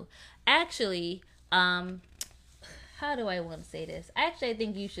not new. Actually, how do I want to say this? Actually, I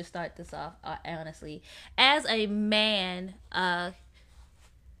think you should start this off, honestly. As a man,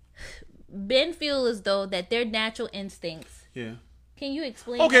 men feel as though that their natural instincts... Yeah. Can you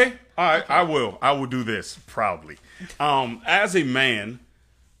explain? Okay. That? All right. Okay. I will do this proudly. As a man,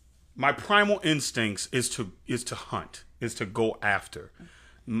 my primal instincts is to hunt, is to go after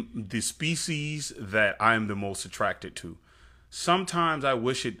the species that I am the most attracted to. Sometimes I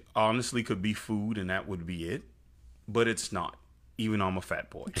wish it honestly could be food and that would be it, but it's not, even though I'm a fat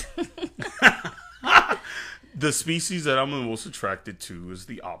boy. The species that I'm the most attracted to is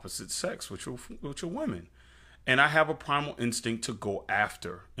the opposite sex, which are women. And I have a primal instinct to go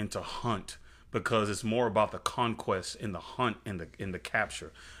after and to hunt, because it's more about the conquest and the hunt and the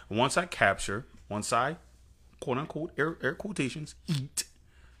capture. Once I capture, once I, quote unquote, air quotations, eat,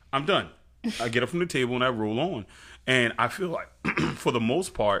 I'm done. I get up from the table and I roll on. And I feel like, for the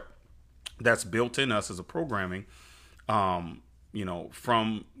most part, that's built in us as a programming, from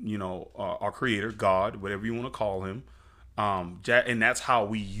our creator, God, whatever you want to call him. And that's how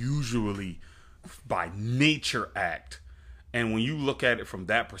we usually, by nature, act. And when you look at it from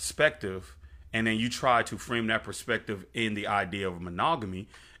that perspective, and then you try to frame that perspective in the idea of monogamy,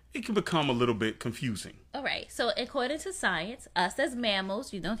 it can become a little bit confusing. All right. So according to science, us as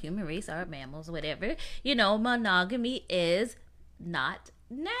mammals, human race are mammals, whatever, monogamy is not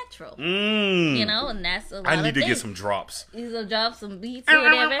natural. And that's a lot I need to things. get some drops. You will drop some beats or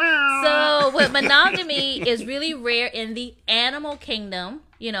whatever. So with monogamy is really rare in the animal kingdom,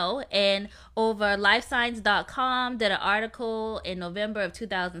 and over lifescience.com did an article in November of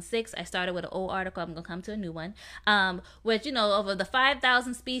 2006. I started with an old article. I'm going to come to a new one. Which, over the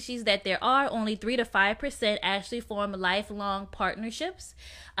 5,000 species that there are, only 3 to 5% actually form lifelong partnerships.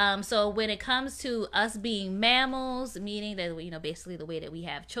 So when it comes to us being mammals, meaning that, basically the way that we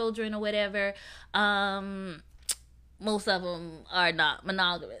have children or whatever, most of them are not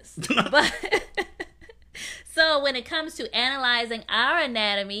monogamous. But so when it comes to analyzing our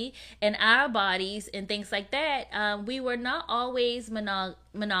anatomy and our bodies and things like that, we were not always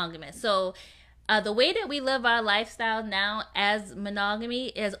monogamous. So the way that we live our lifestyle now as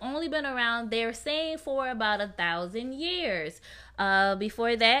monogamy has only been around, they're saying, for about 1,000 years.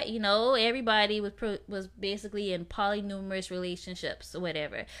 Before that, everybody was basically in polynumerous relationships or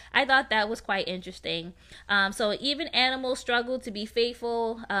whatever. I thought that was quite interesting. So even animals struggle to be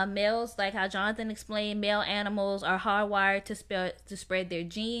faithful. Males, like how Jonathan explained, male animals are hardwired to spread their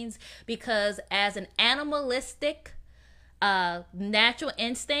genes, because as an animalistic natural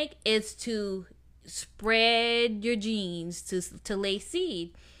instinct is to spread your genes to lay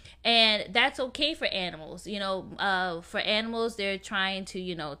seed. And that's okay for animals. For animals, they're trying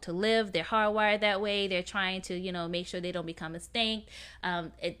to, to live. They're hardwired that way. They're trying to, make sure they don't become extinct.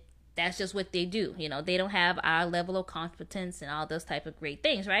 That's just what they do. They don't have our level of competence and all those type of great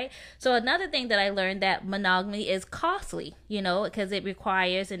things, right? So another thing that I learned, that monogamy is costly, because it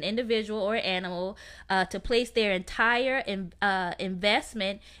requires an individual or animal to place their entire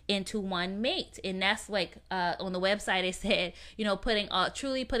investment into one mate. And that's like on the website it said,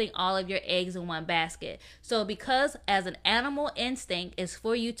 truly putting all of your eggs in one basket. So because as an animal instinct is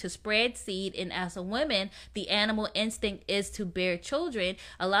for you to spread seed, and as a woman, the animal instinct is to bear children,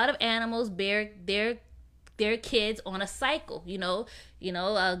 a lot of animals bear their kids on a cycle.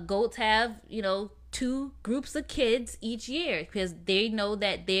 Goats have 2 groups of kids each year, because they know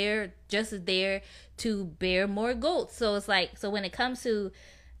that they're just there to bear more goats. So it's like, so when it comes to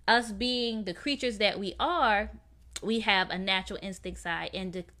us being the creatures that we are, we have a natural instinct side,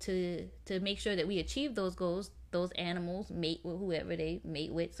 and to make sure that we achieve those goals, those animals mate with whoever they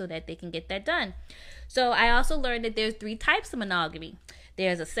mate with so that they can get that done. So I also learned that there's 3 types of monogamy.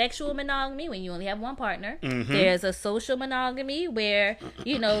 There's a sexual monogamy, when you only have one partner. Mm-hmm. There's a social monogamy, where,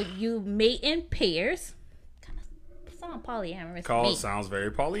 you mate in pairs. Kind of sound polyamorous. Sounds very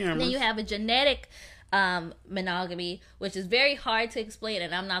polyamorous. And then you have a genetic monogamy, which is very hard to explain,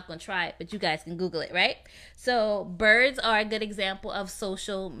 and I'm not going to try it, but you guys can Google it, right? So birds are a good example of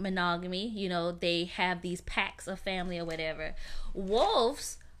social monogamy. They have these packs of family or whatever.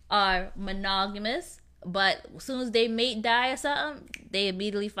 Wolves are monogamous, but as soon as they mate die or something, they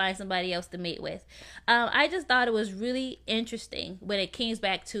immediately find somebody else to mate with. I just thought it was really interesting when it came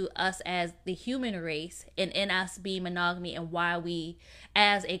back to us as the human race, and in us being monogamy, and why we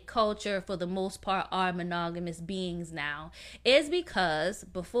as a culture for the most part are monogamous beings now, is because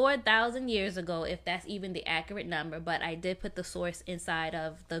before 1,000 years ago, if that's even the accurate number, but I did put the source inside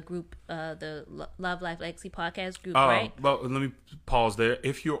of the group, the Love Life Legacy podcast group, right? But let me pause there.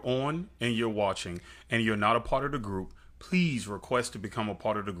 If you're on and you're watching and you're not a part of the group, please request to become a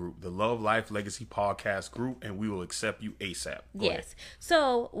part of the group, the Love Life Legacy podcast group, and we will accept you ASAP. Go ahead.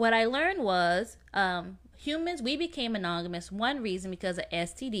 So what I learned was humans, we became monogamous. One reason, because of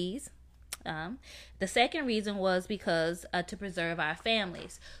STDs. The second reason was because to preserve our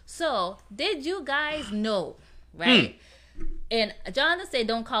families. So did you guys know, right? And Jonathan said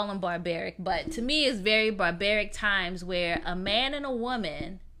don't call them barbaric, but to me it's very barbaric times where a man and a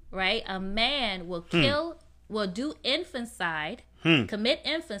woman, right? A man will will do infanticide, commit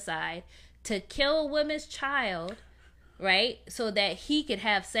infanticide to kill a woman's child, right? So that he could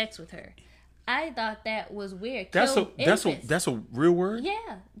have sex with her. I thought that was weird. That's a real word?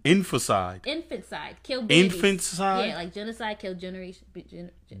 Yeah. Infanticide. Infanticide. Kill babies. Infanticide? Yeah, like genocide, kill generation.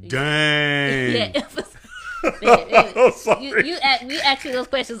 Dang. Yeah, infanticide. You ask me those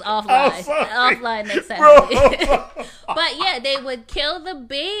questions offline. Offline next time. But yeah, they would kill the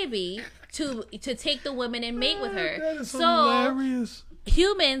baby to take the woman and mate with her. That is hilarious.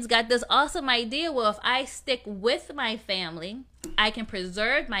 humans got this awesome idea, well, if I stick with my family, I can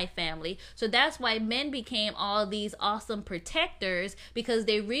preserve my family. So that's why men became all these awesome protectors, because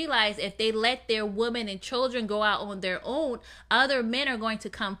they realized if they let their women and children go out on their own, other men are going to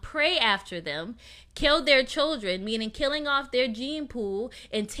come prey after them, kill their children, meaning killing off their gene pool,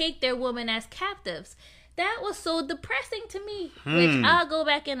 and take their women as captives. That was so depressing to me, which I'll go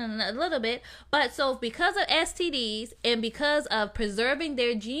back in a little bit. But so because of STDs and because of preserving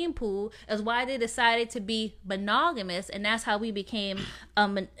their gene pool is why they decided to be monogamous. And that's how we became,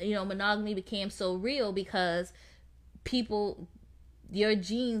 monogamy became so real, because people, your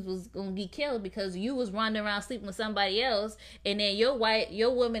genes was going to be killed because you was running around sleeping with somebody else. And then your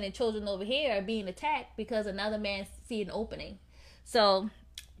women and children over here are being attacked because another man see an opening. So...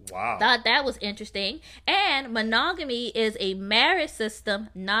 Wow. Thought that was interesting. And monogamy is a marriage system,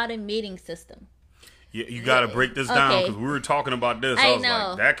 not a mating system. Yeah, you got to break this down, because we were talking about this. I was know.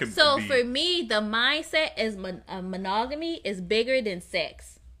 Like, that could so be... for me, the mindset is monogamy is bigger than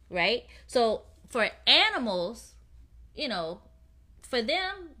sex, right? So for animals, for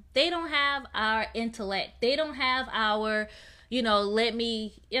them, they don't have our intellect. They don't have our...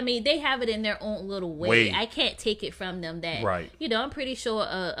 they have it in their own little way. I can't take it from them that, right. I'm pretty sure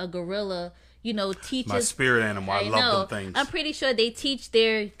a gorilla, teaches. My spirit animal. I love them things. I'm pretty sure they teach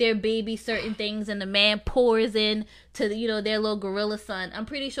their baby certain things, and the man pours in to, their little gorilla son. I'm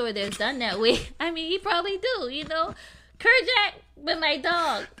pretty sure they're done that way. I mean, he probably do, Kerjack with my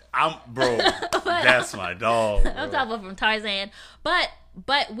dog. That's my dog. Bro. I'm talking from Tarzan. But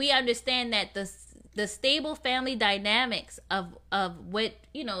we understand that the stable family dynamics of what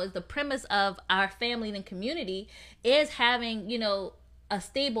is the premise of our family and community is having a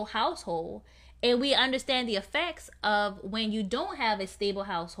stable household, and we understand the effects of when you don't have a stable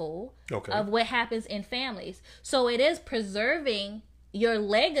household, of what happens in families. So it is preserving your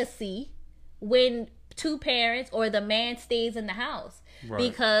legacy when two parents or the man stays in the house,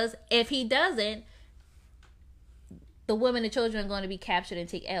 because if he doesn't, the women and children are going to be captured and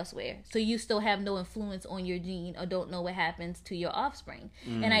taken elsewhere. So you still have no influence on your gene or don't know what happens to your offspring.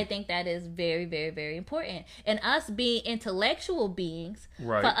 And I think that is very, very, very important. And us being intellectual beings,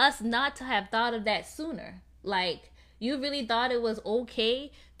 for us not to have thought of that sooner. Like, you really thought it was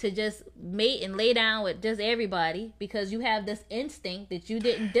okay to just mate and lay down with just everybody because you have this instinct that you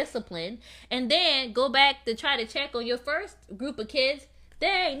didn't discipline, and then go back to try to check on your first group of kids.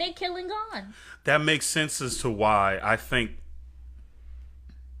 Dang, they killing gone. That makes sense as to why I think...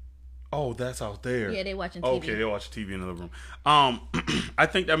 Oh, that's out there. Yeah, they watching TV. Okay, they watching TV in the living room. I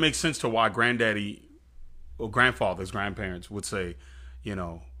think that makes sense to why grandfathers, grandparents would say,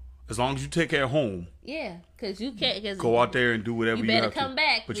 as long as you take care of home. Yeah, because you can't... Cause go out there and do whatever you have to. You better come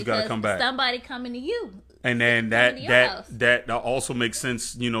back. But you got to come back. Somebody coming to you. And then that also makes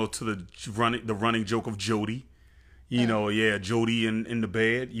sense, to the running joke of Jody. Jody in the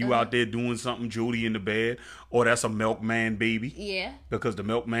bed. You out there doing something, Jody in the bed. Or that's a milkman baby. Yeah. Because the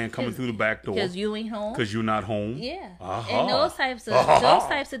milkman coming through the back door. Because you ain't home. Because you're not home. Yeah. And those types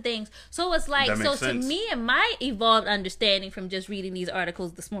of things. So it's like, so to me and my evolved understanding from just reading these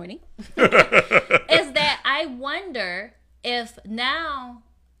articles this morning is that I wonder if now,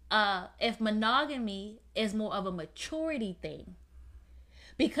 if monogamy is more of a maturity thing.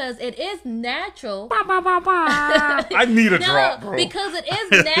 Because it is natural. I need a drop, bro. Because it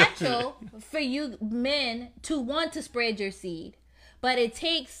is natural for you men to want to spread your seed. But it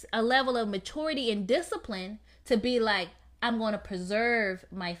takes a level of maturity and discipline to be like, I'm going to preserve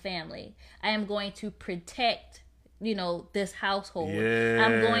my family. I am going to protect, this household. Yeah.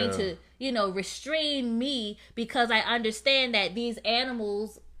 I'm going to, restrain me because I understand that these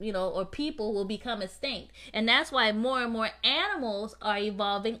animals, or people will become extinct. And that's why more and more animals are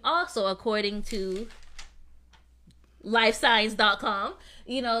evolving also, according to lifescience.com,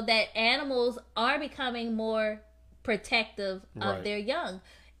 that animals are becoming more protective of their young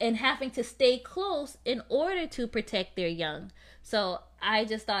and having to stay close in order to protect their young. So I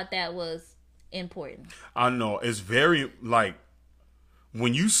just thought that was important. I know. It's very,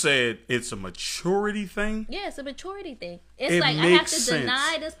 when you said it's a maturity thing. Yeah, it's a maturity thing. It's like I have to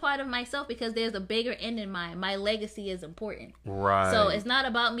deny this part of myself because there's a bigger end in mind. My legacy is important. Right. So it's not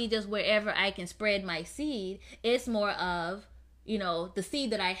about me just wherever I can spread my seed. It's more of, the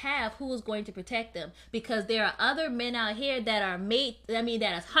seed that I have, who is going to protect them? Because there are other men out here that are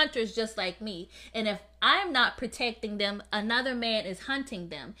that is hunters just like me. And I'm not protecting them, another man is hunting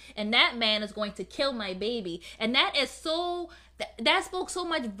them, and that man is going to kill my baby. And that is that spoke so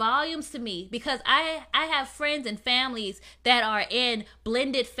much volumes to me, because I have friends and families that are in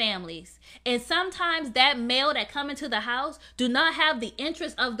blended families, and sometimes that male that come into the house do not have the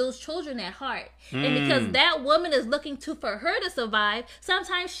interest of those children at heart. And because that woman is looking for her to survive,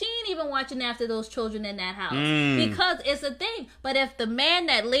 sometimes she ain't even watching after those children in that house, because it's a thing. But if the man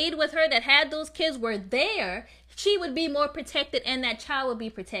that laid with her, that had those kids, were there, she would be more protected, and that child would be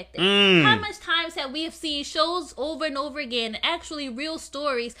protected. How much times have we seen shows over and over again, actually real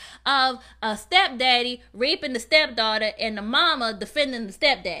stories of a stepdaddy raping the stepdaughter and the mama defending the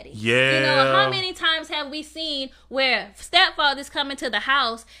stepdaddy? Yeah. You know, how many times have we seen where stepfathers come into the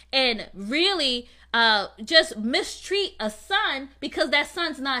house and really just mistreat a son because that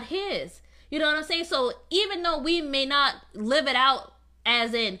son's not his? You know what I'm saying? So even though we may not live it out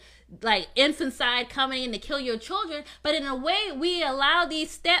as in like infanticide coming in to kill your children, but in a way we allow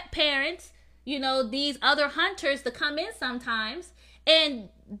these step parents, you know, these other hunters to come in sometimes and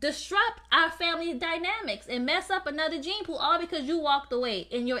disrupt our family dynamics and mess up another gene pool, all because you walked away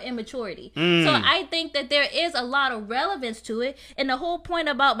in your immaturity. So I think that there is a lot of relevance to it, and the whole point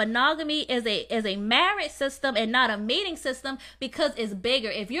about monogamy is a marriage system and not a mating system, because it's bigger.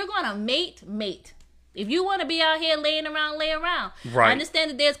 If you're gonna mate. If you want to be out here laying around, lay around. Right. I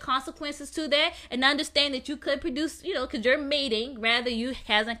understand that there's consequences to that, and I understand that you could produce, you know, because you're mating, rather you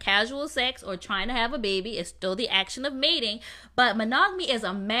having casual sex or trying to have a baby. It's still the action of mating. But monogamy is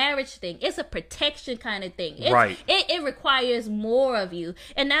a marriage thing. It's a protection kind of thing. Right. It requires more of you.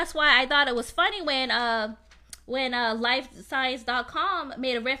 And that's why I thought it was funny when LifeScience.com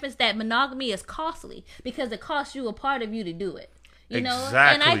made a reference that monogamy is costly, because it costs you a part of you to do it. You know,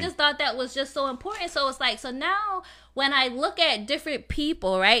 and I just thought that was just so important. So it's like, so now when I look at different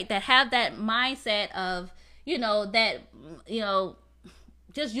people, right, that have that mindset of, you know, that, you know,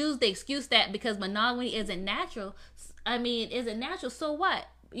 just use the excuse that because monogamy isn't natural. I mean, isn't natural, so what?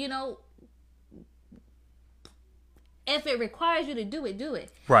 You know, if it requires you to do it, do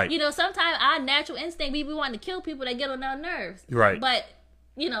it. Right. You know, sometimes our natural instinct, we want to kill people that get on our nerves. Right. But,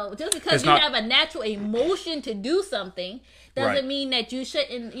 you know, just because have a natural emotion to do something doesn't mean that you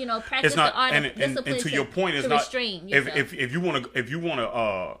shouldn't, you know, practice the art of discipline. And to your point, it's not if you want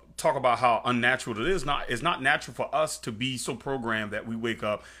to talk about how unnatural it is. It's not natural for us to be so programmed that we wake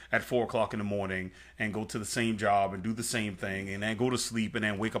up at 4 o'clock in the morning and go to the same job and do the same thing and then go to sleep and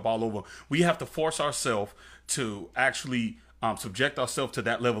then wake up all over. We have to force ourselves to actually subject ourselves to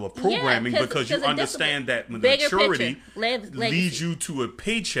that level of programming, because you understand that maturity leads you to a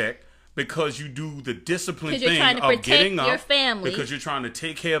paycheck, because you do the discipline thing of getting up, your family, because you're trying to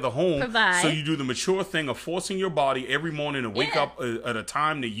take care of the home. Provide. So you do the mature thing of forcing your body every morning to wake up at a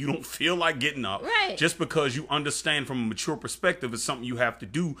time that you don't feel like getting up, just because you understand from a mature perspective it's something you have to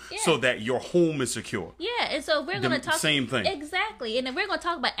do so that your home is secure. Yeah, and so we're going to talk same thing exactly, and if we're going to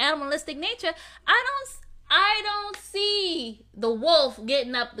talk about animalistic nature, I don't see the wolf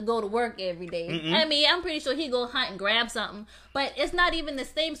getting up to go to work every day. I mean, I'm pretty sure he go hunt and grab something, but it's not even the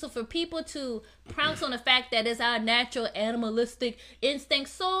same. So for people to pronounce on the fact that it's our natural animalistic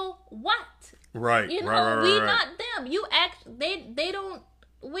instinct, so what? Right. You know, we not them. You they don't.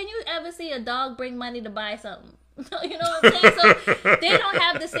 When you ever see a dog bring money to buy something, you know what I'm saying? So they don't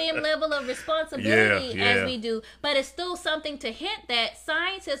have the same level of responsibility as we do. But it's still something to hint that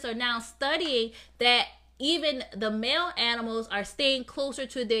scientists are now studying that even the male animals are staying closer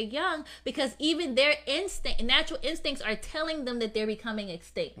to their young, because even their natural instincts are telling them that they're becoming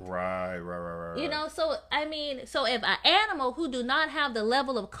extinct. Right. You know, so I mean, so if an animal who do not have the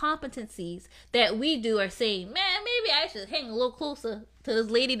level of competencies that we do are saying, man, maybe I should hang a little closer to this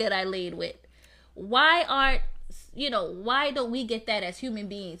lady that I laid with, why don't we get that as human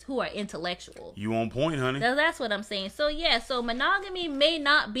beings who are intellectual? You on point, honey. That's what I'm saying. So yeah, so monogamy may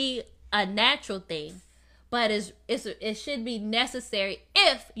not be a natural thing, but it should be necessary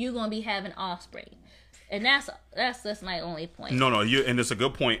if you're gonna be having offspring, and that's my only point. No, and it's a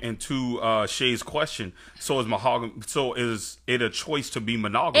good point. And to Shay's question, so is it a choice to be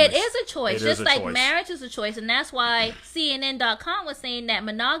monogamous? It is a choice, just like marriage is a choice, and that's why CNN.com was saying that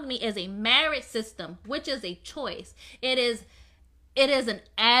monogamy is a marriage system, which is a choice. It is an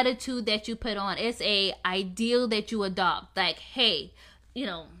attitude that you put on. It's a ideal that you adopt. Like, hey, you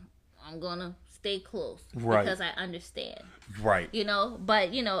know, I'm gonna stay close because I understand. Right. You know,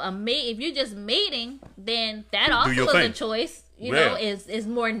 but you know, if you're just mating, then that also is a choice. You know, is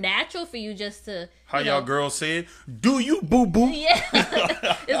more natural for you just to. How y'all girls say it? Do you boo boo? Yeah,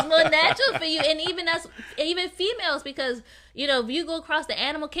 it's more natural for you, and even females, because You know, if you go across the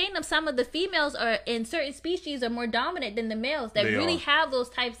animal kingdom, some of the females are in certain species are more dominant than the males that really have those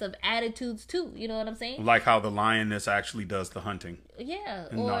types of attitudes too. You know what I'm saying? Like how the lioness actually does the hunting. Yeah,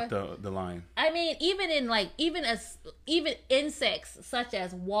 and not the lion. I mean, even insects such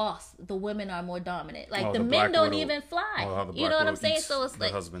as wasps, the women are more dominant. Like the men don't even fly. You know what I'm saying? So it's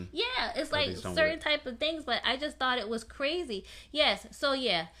like husband. Yeah, it's like certain type of things. But I just thought it was crazy. Yes. So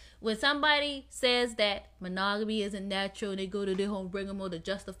yeah, when somebody says that monogamy isn't natural and they go to their home, bring them on to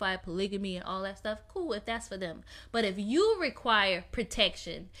justify polygamy and all that stuff, cool if that's for them. But if you require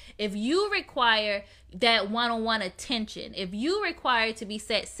protection, if you require that one-on-one attention, if you require to be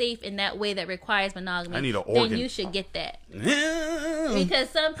set safe in that way that requires monogamy, I need an organ. Then you should get that.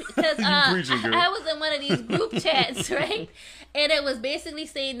 Because I was in one of these group chats, right? And it was basically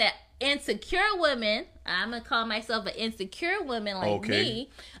saying that insecure women, I'm gonna call myself an insecure woman like me,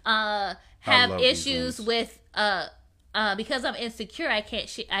 have issues with because I'm insecure.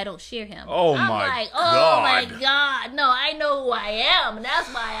 I don't share him. Oh my god! No, I know who I am. That's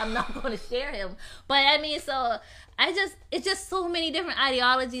why I'm not going to share him. But I mean, so it's just so many different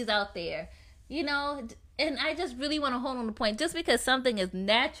ideologies out there, you know. And I just really want to hold on the point. Just because something is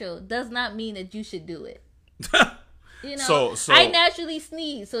natural does not mean that you should do it. You know, so I naturally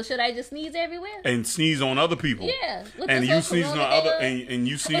sneeze, so should I just sneeze everywhere and sneeze on other people? Yeah, and you sneezing on other, and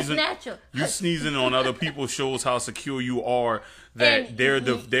you sneezing, natural. You sneezing on other people shows how secure you are. That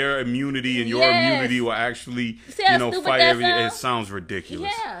their immunity and your immunity will actually, fight everything. It sounds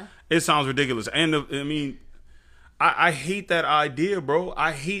ridiculous. Yeah, it sounds ridiculous. And I mean, I hate that idea, bro.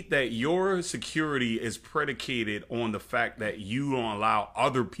 I hate that your security is predicated on the fact that you don't allow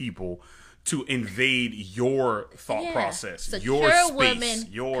other people to invade your thought process, secure your space,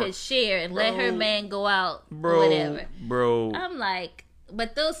 woman could share and let her man go out, whatever. Bro, I'm like,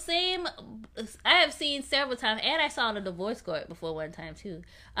 but those same, I have seen several times, and I saw it in the divorce court before one time too.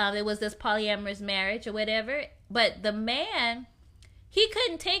 There was this polyamorous marriage or whatever, but the man, he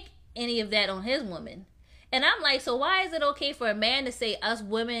couldn't take any of that on his woman. And I'm like, so why is it okay for a man to say us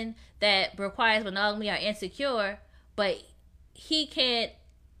women that requires monogamy are insecure, but he can't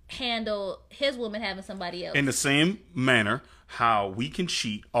handle his woman having somebody else? In the same manner how we can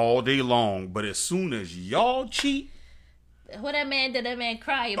cheat all day long, but as soon as y'all cheat, what that man did, that man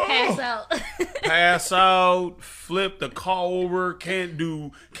cry and pass out. Pass out, flip the car over,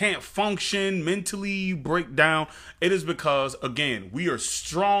 can't function, mentally break down. It is because, again, we are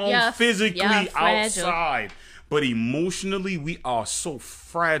strong physically outside, but emotionally we are so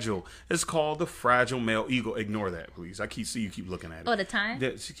fragile. It's called the fragile male ego. Ignore that, please. You keep looking at it. Oh, the time?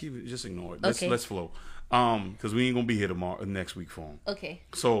 Just ignore it. Okay. Let's flow. Because we ain't gonna be here next week for him. Okay.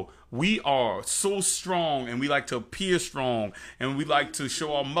 So we are so strong, and we like to appear strong, and we like to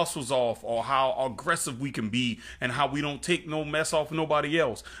show our muscles off, or how aggressive we can be, and how we don't take no mess off of nobody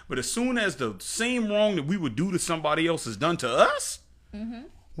else. But as soon as the same wrong that we would do to somebody else is done to us,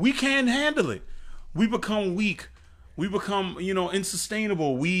 we can't handle it. We become weak. We become,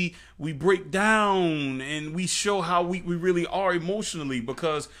 unsustainable. We break down, and we show how weak we really are emotionally,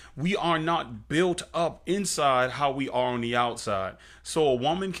 because we are not built up inside how we are on the outside. So a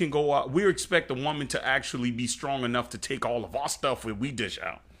woman can go out. We expect a woman to actually be strong enough to take all of our stuff that we dish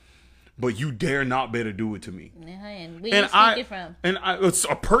out. But you dare not better do it to me. And where you speaking from? It's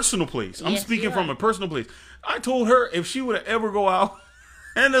a personal place. I'm speaking from a personal place. I told her if she would ever go out,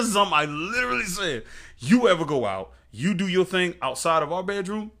 and this is something I literally said, you ever go out, you do your thing outside of our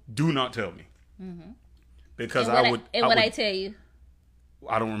bedroom, do not tell me. Because I would. And what I tell you?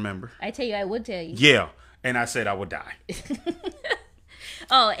 I don't remember. I tell you, I would tell you. Yeah. And I said I would die.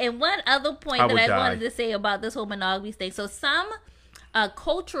 Oh, and one other point that I wanted to say about this whole monogamy thing. So some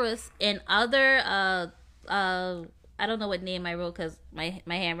culturists and other, I don't know what name I wrote because my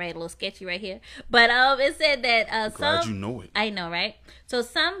handwriting a little sketchy right here. But it said that glad you know it. I know, right? So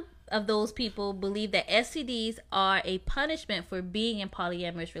some of those people believe that STDs are a punishment for being in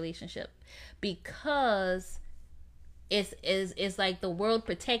polyamorous relationship, because it's like the world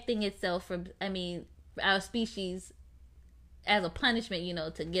protecting itself from, our species as a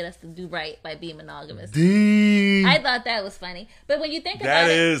punishment, to get us to do right by being monogamous. Dang. I thought that was funny. But when you think about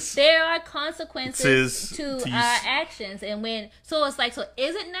it, there are consequences to our actions. And so it's like, so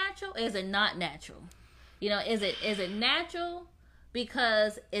is it natural? Is it not natural? Is it natural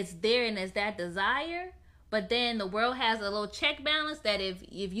because it's there and it's that desire? But then the world has a little check balance that if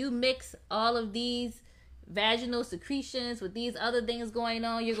you mix all of these vaginal secretions with these other things going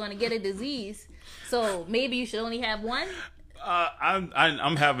on, you're going to get a disease. So maybe you should only have one.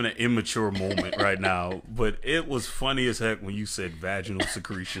 I'm having an immature moment right now, but it was funny as heck when you said vaginal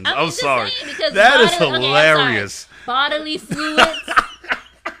secretions. I'm sorry. That is hilarious. Bodily fluids.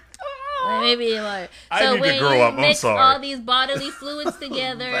 Maybe like I need to grow up. I'm sorry. All these bodily fluids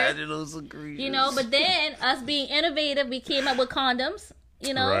together. Vaginal secretions. But then us being innovative, we came up with condoms.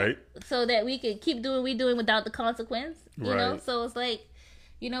 Right. So that we could keep doing what we're doing without the consequence. You know, Right. so it's like,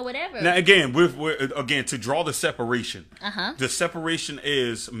 whatever. Now again, we're again to draw the separation. Uh-huh. The separation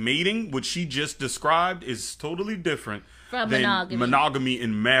is mating, which she just described, is totally different From than monogamy.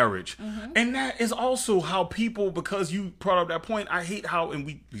 in marriage, and that is also how people. Because you brought up that point, I hate how, and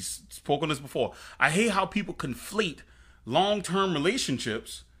we spoke on this before. I hate how people conflate long-term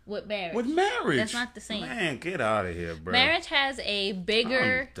relationships with marriage. That's not the same. Man, get out of here, bro. Marriage has a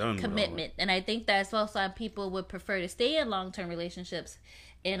bigger I'm done with commitment, and I think that's why some people would prefer to stay in long-term relationships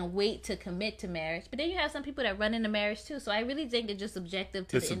and wait to commit to marriage. But then you have some people that run into marriage too. So I really think it's just subjective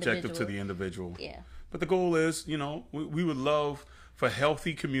to the individual. It's subjective to the individual. Yeah. But the goal is, we would love for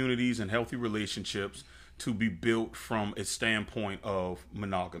healthy communities and healthy relationships to be built from a standpoint of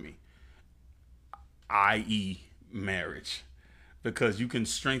monogamy, i.e. marriage. Because you can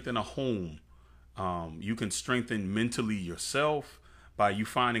strengthen a home. You can strengthen mentally yourself by you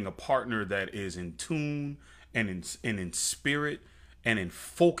finding a partner that is in tune and in spirit and in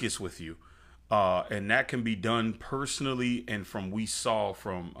focus with you. And that can be done personally and from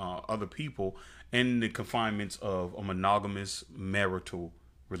other people in the confinements of a monogamous marital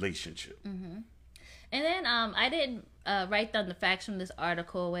relationship. Mm-hmm. And then I didn't write down the facts from this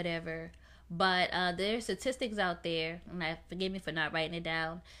article or whatever, but there's statistics out there, and forgive me for not writing it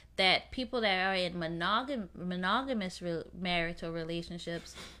down, that people that are in monogamous marital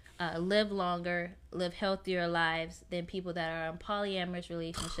relationships live longer, live healthier lives than people that are in polyamorous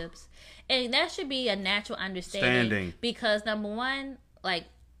relationships. And that should be a natural understanding. Because number one, like,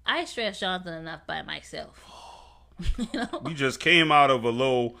 I stress Jonathan enough by myself. We just came out of a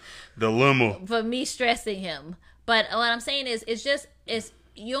low dilemma for me stressing him. But what I'm saying is, it's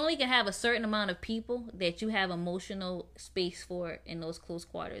you only can have a certain amount of people that you have emotional space for in those close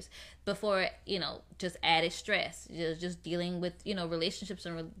quarters before, just added stress, just dealing with, relationships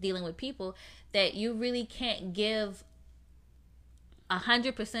and dealing with people, that you really can't give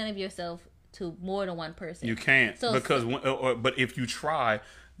 100% of yourself to more than one person. You can't, but if you try,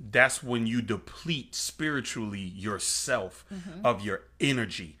 that's when you deplete spiritually yourself of your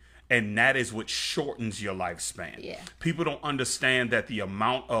energy. And that is what shortens your lifespan. Yeah. People don't understand that the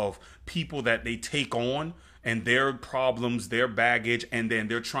amount of people that they take on and their problems, their baggage, and then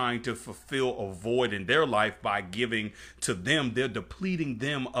they're trying to fulfill a void in their life by giving to them, they're depleting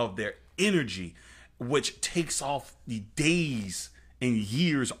them of their energy, which takes off the days and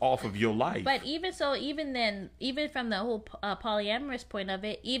years off of your life. But even from the whole polyamorous point of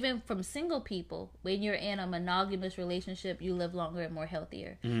it, even from single people, when you're in a monogamous relationship, you live longer and more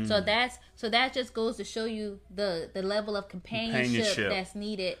healthier. So that just goes to show you the level of companionship that's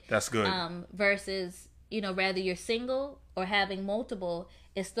needed. That's good. Versus, whether you're single or having multiple,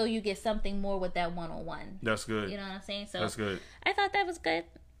 it's still you get something more with that one-on-one. That's good. You know what I'm saying? So that's good. I thought that was good.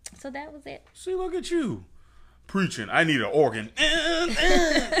 So that was it. See, look at you. Preaching. I need an organ.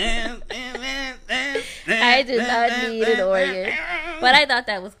 I do not need an organ. But I thought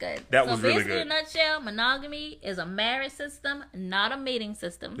that was good. That was really good. So basically, in a nutshell, monogamy is a marriage system, not a mating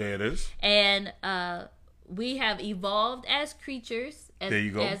system. There it is. And we have evolved as creatures, there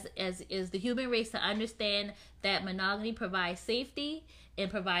you go. as the human race, to understand that monogamy provides safety and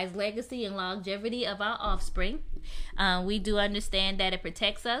provides legacy and longevity of our offspring. We do understand that it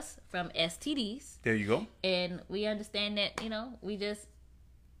protects us from STDs. There you go. And we understand that,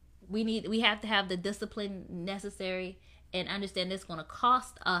 we have to have the discipline necessary and understand it's going to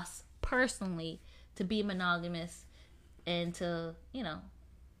cost us personally to be monogamous and to,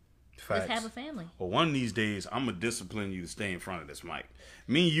 Facts. just have a family. Well, one of these days, I'm going to discipline you to stay in front of this mic.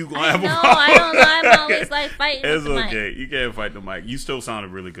 Me and you going to have a problem. I don't know. I'm always like fighting with the mic. It's okay. You can't fight the mic. You still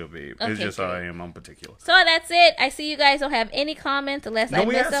sounded really good, babe. Okay, it's just good. how I am. I'm particular. So that's it. I see you guys don't have any comments unless I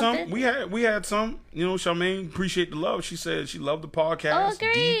missed something. We had some. Charmaine, appreciate the love. She said she loved the podcast. Oh,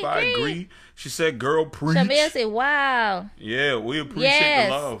 great, Deep, I agree. She said, girl, preach. Shamia said, wow. Yeah, we appreciate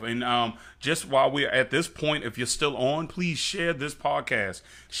the love. And just while we're at this point, if you're still on, please share this podcast.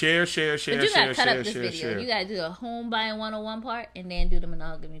 Share. But you got to cut up this video. You got to do a home buying 101 part and then do the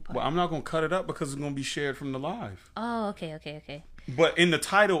monogamy part. Well, I'm not going to cut it up because it's going to be shared from the live. Oh, okay. But in the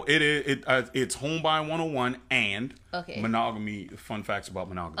title, it's Home Buying 101 and monogamy, fun facts about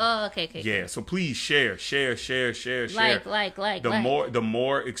monogamy. Oh, okay. Yeah, so please share. Like. The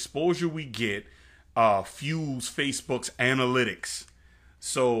more exposure we get, fuels Facebook's analytics.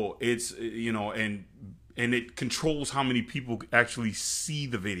 So it's, you know, and it controls how many people actually see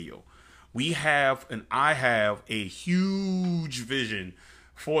the video. We have, and I have, a huge vision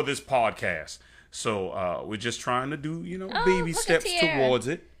for this podcast. So we're just trying to do, you know, baby steps towards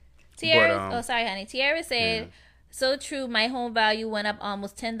it. Tiara, sorry, honey. Tiara said, so true, my home value went up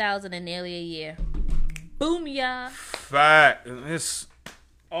almost $10,000 in nearly a year. Boom, y'all. Facts.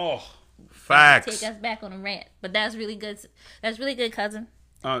 Take us back on a rant. But that's really good. That's really good, cousin.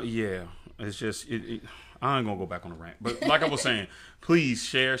 Yeah. It's just, I ain't gonna go back on the rant. But like I was saying, please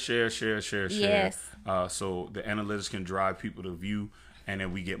share. Yes. So the analytics can drive people to view, and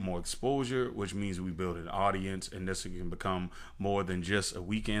then we get more exposure, which means we build an audience, and this can become more than just a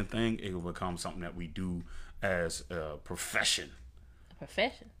weekend thing. It will become something that we do as a profession. A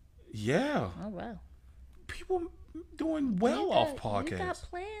profession? Yeah. Oh, wow. People doing well off podcasts. You got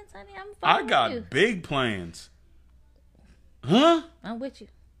plans, honey? I got big plans. Huh? I'm with you.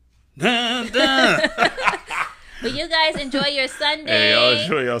 Dun. But you guys enjoy your Sunday. Hey, y'all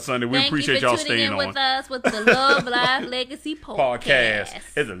enjoy y'all Sunday. We appreciate y'all staying in with us with the Love Life Legacy podcast.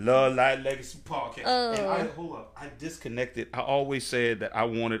 It's a Love Life Legacy podcast. And hold up. I disconnected. I always said that I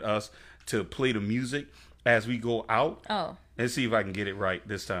wanted us to play the music as we go out. Oh. Let's see if I can get it right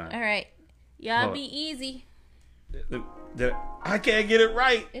this time. All right. Y'all be easy. I can't get it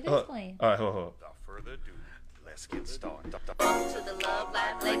right. It is playing. All right, hold on. Without further ado, let's get started. Welcome to the Love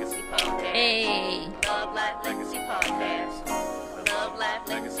Life Legacy podcast. Hey. Love Life Legacy podcast. Love Life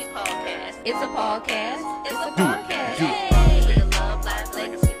Legacy podcast. It's a podcast. It's a podcast. Hey. The Love Life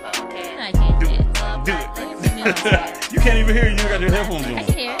Legacy podcast. I can't do it. Do it. You can't even hear it. You got your headphones on. I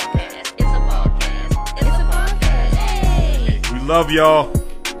can hear it. It's a podcast. It's a podcast. Hey. We love y'all.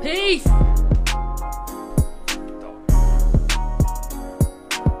 Peace.